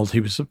than Donald. He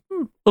was a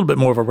little bit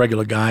more of a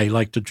regular guy. He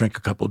liked to drink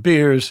a couple of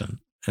beers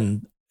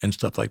and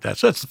stuff like that.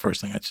 So that's the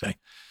first thing I'd say.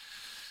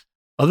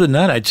 Other than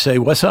that, I'd say,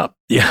 what's up?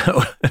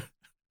 Yeah.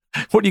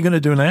 What are you going to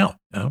do now?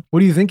 You know? What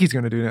do you think he's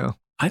going to do now?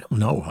 I don't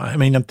know. I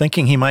mean, I'm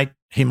thinking he might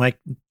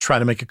try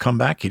to make a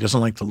comeback. He doesn't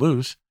like to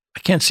lose. I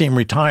can't see him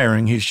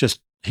retiring.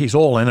 He's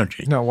all energy.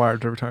 He's not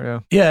wired to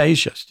retire, Yeah,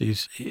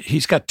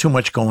 he's got too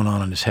much going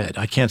on in his head.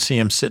 I can't see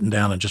him sitting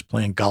down and just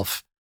playing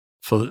golf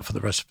for the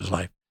rest of his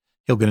life.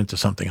 He'll get into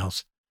something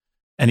else.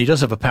 And he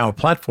does have a power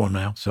platform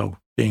now, so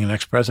being an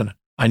ex-president,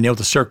 I know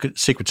the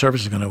Secret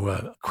Service is going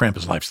to cramp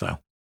his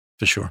lifestyle,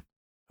 for sure.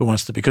 Who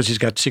wants to? Because he's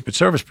got Secret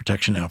Service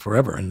protection now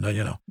forever, and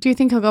Do you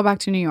think he'll go back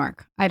to New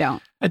York? I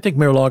don't. I think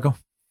Mar-a-Lago.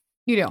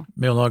 You do?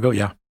 Mar-a-Lago,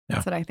 yeah.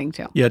 That's what I think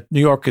too. Yeah,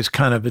 New York is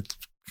kind of, it's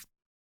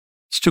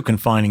too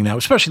confining now,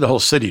 especially the whole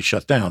city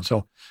shut down.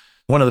 So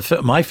one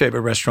of my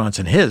favorite restaurants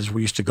and his,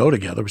 we used to go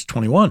together, was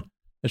 21.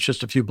 It's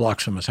just a few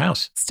blocks from his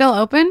house. Still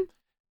open?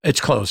 It's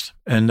closed.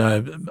 And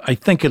I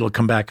think it'll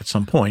come back at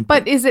some point.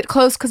 But is it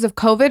closed because of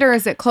COVID or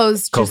is it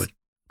closed COVID?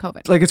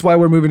 COVID. Like it's why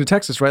we're moving to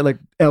Texas, right? Like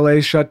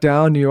LA shut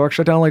down, New York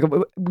shut down. Like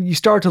you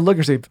start to look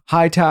and say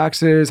high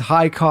taxes,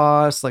 high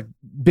costs, like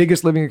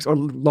biggest living or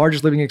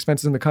largest living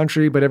expenses in the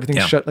country, but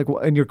everything's shut. Like,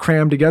 and you're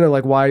crammed together.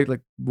 Like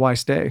why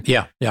stay?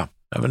 Yeah.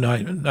 I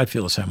mean, I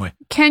feel the same way.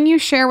 Can you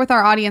share with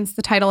our audience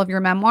the title of your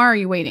memoir? Or are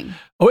you waiting?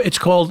 Oh, it's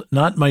called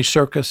Not My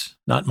Circus,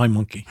 Not My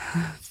Monkey.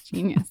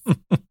 Genius.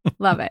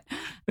 Love it.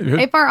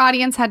 If our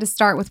audience had to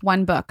start with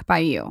one book by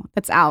you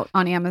that's out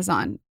on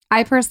Amazon,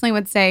 I personally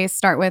would say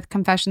start with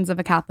Confessions of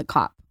a Catholic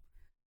Cop.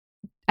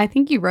 I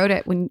think you wrote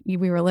it when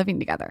we were living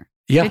together.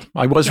 Yeah,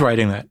 I was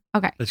writing that.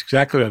 Okay. That's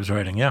exactly what I was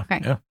writing. Yeah. Okay.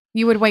 Yeah.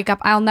 You would wake up.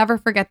 I'll never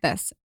forget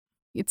this.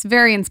 It's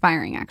very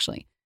inspiring,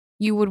 actually.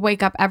 you would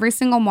wake up every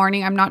single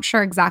morning. I'm not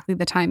sure exactly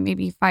the time,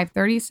 maybe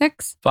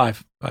 5:36.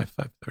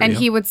 5:30. And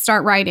he would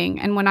start writing.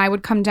 And when I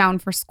would come down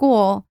for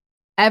school,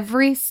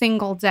 every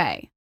single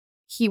day,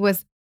 he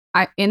was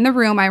in the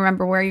room. I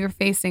remember where you were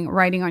facing,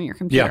 writing on your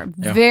computer.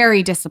 Yeah.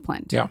 Very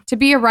disciplined. Yeah. To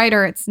be a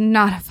writer, it's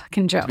not a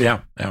fucking joke. Yeah.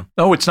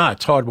 No, it's not.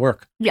 It's hard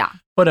work. Yeah.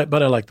 But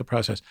I like the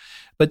process.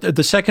 But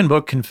the second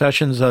book,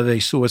 Confessions of a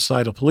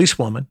Suicidal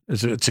Policewoman,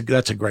 that's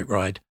a great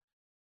ride.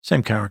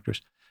 Same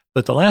characters.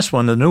 But the last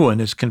one, the new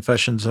one, is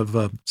Confessions of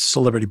a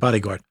Celebrity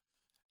Bodyguard.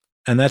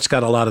 And that's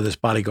got a lot of this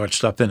bodyguard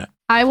stuff in it.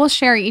 I will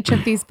share each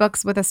of these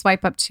books with a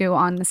swipe up to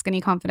on the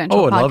Skinny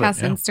Confidential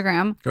podcast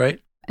Instagram.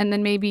 Great. And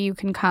then maybe you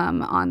can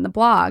come on the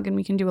blog and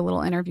we can do a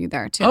little interview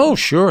there too. Oh,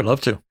 sure. I'd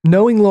love to.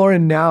 Knowing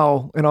Lauren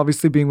now, and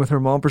obviously being with her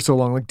mom for so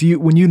long, like,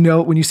 when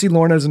you see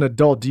Lauren as an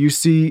adult, do you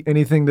see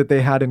anything that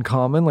they had in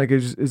common? Like,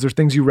 is there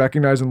things you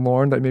recognize in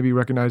Lauren that maybe you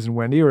recognize in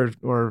Wendy or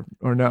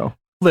no?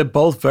 They're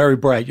both very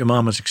bright. Your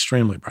mom is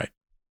extremely bright.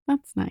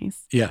 That's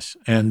nice. Yes.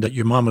 And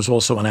your mom is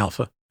also an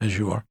alpha, as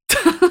you are.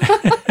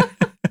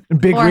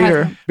 Big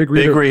reader. Big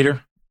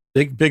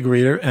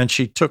reader. And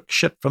she took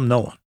shit from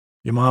no one.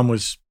 Your mom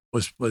was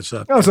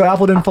so the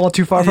apple didn't fall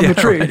too far from the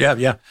tree. Right,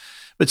 yeah.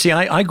 But see,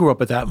 I grew up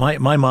with that.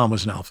 My mom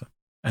was an alpha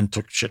and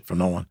took shit from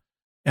no one.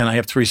 And I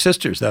have 3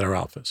 sisters that are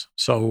alphas.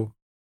 So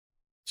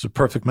it's a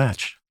perfect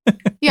match.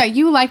 Yeah,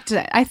 you liked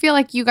it. I feel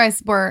like you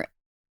guys were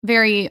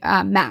very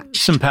matched.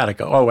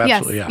 Simpatico. Oh,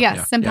 absolutely.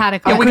 Yes,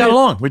 simpatico. Yeah, we got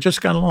along. We just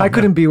got along. I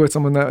couldn't be with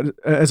someone that,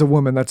 as a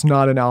woman, that's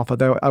not an alpha.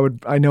 That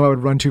I know I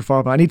would run too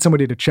far, but I need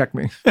somebody to check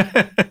me.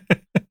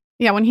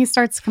 Yeah, when he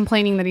starts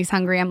complaining that he's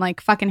hungry, I'm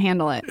like, fucking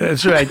handle it.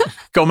 That's right.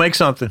 Go make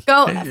something.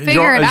 Go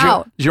figure it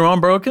out. Is your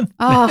arm broken?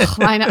 Oh,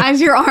 I know.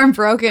 Is your arm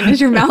broken? Is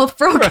your mouth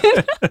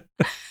broken?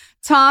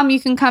 Tom, you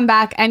can come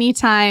back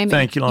anytime.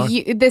 Thank you,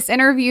 Lauren. This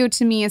interview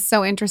to me is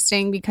so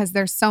interesting because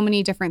there's so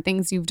many different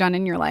things you've done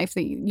in your life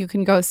that you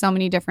can go so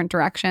many different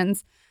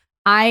directions.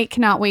 I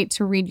cannot wait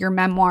to read your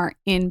memoir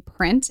in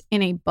print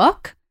in a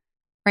book.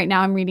 Right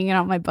now, I'm reading it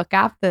on my book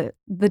app, the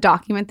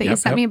document that you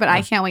sent me, but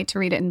I can't wait to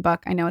read it in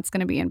book. I know it's going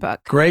to be in book.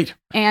 Great.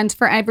 And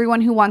for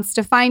everyone who wants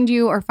to find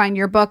you or find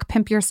your book,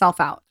 Pimp Yourself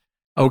Out.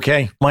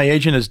 Okay. My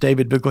agent is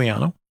David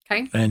Bigliano.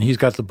 Okay. And he's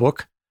got the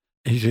book.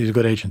 He's a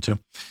good agent too.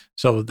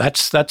 So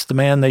that's the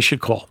man they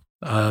should call.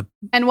 And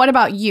what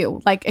about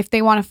you? Like if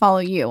they want to follow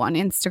you on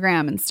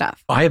Instagram and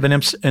stuff. I have an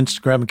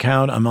Instagram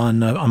account. I'm on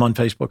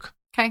Facebook.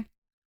 Okay.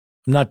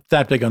 I'm not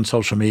that big on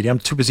social media. I'm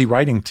too busy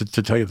writing to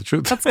tell you the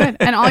truth. That's good.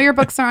 And all your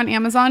books are on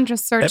Amazon.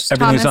 Just search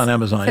Everything's on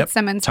Amazon.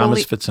 Fitzsimmons.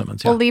 Thomas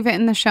Fitzsimmons. We'll leave it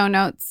in the show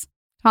notes.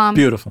 Tom.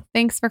 Beautiful.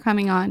 Thanks for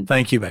coming on.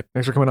 Thank you, babe.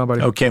 Thanks for coming on,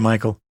 buddy. Okay,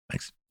 Michael.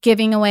 Thanks.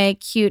 Giving away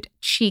cute,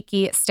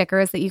 cheeky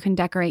stickers that you can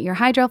decorate your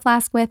hydro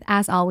flask with.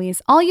 As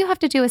always, all you have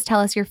to do is tell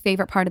us your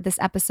favorite part of this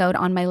episode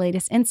on my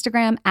latest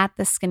Instagram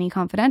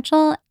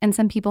 @theskinnyconfidential, and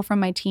some people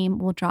from my team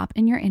will drop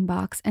in your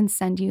inbox and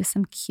send you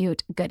some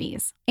cute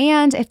goodies.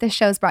 And if this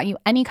show's brought you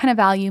any kind of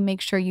value,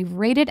 make sure you've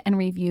rated and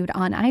reviewed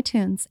on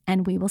iTunes,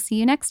 and we will see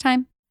you next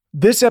time.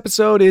 This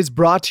episode is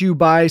brought to you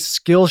by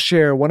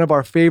Skillshare, one of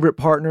our favorite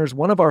partners,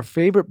 one of our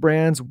favorite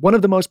brands, one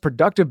of the most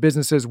productive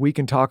businesses we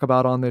can talk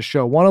about on this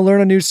show. Want to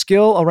learn a new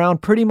skill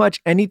around pretty much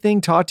anything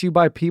taught to you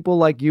by people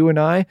like you and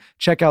I?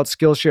 Check out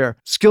Skillshare.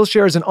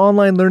 Skillshare is an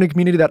online learning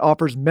community that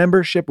offers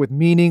membership with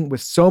meaning,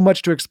 with so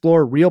much to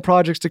explore, real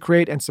projects to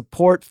create, and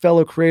support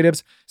fellow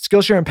creatives.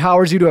 Skillshare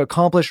empowers you to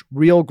accomplish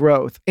real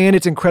growth, and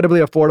it's incredibly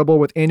affordable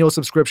with annual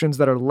subscriptions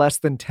that are less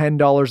than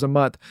 $10 a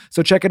month.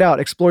 So check it out.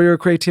 Explore your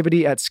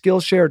creativity at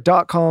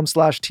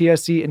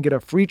Skillshare.com/TSC and get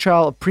a free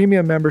trial of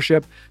premium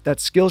membership.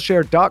 That's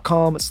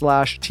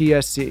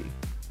Skillshare.com/TSC.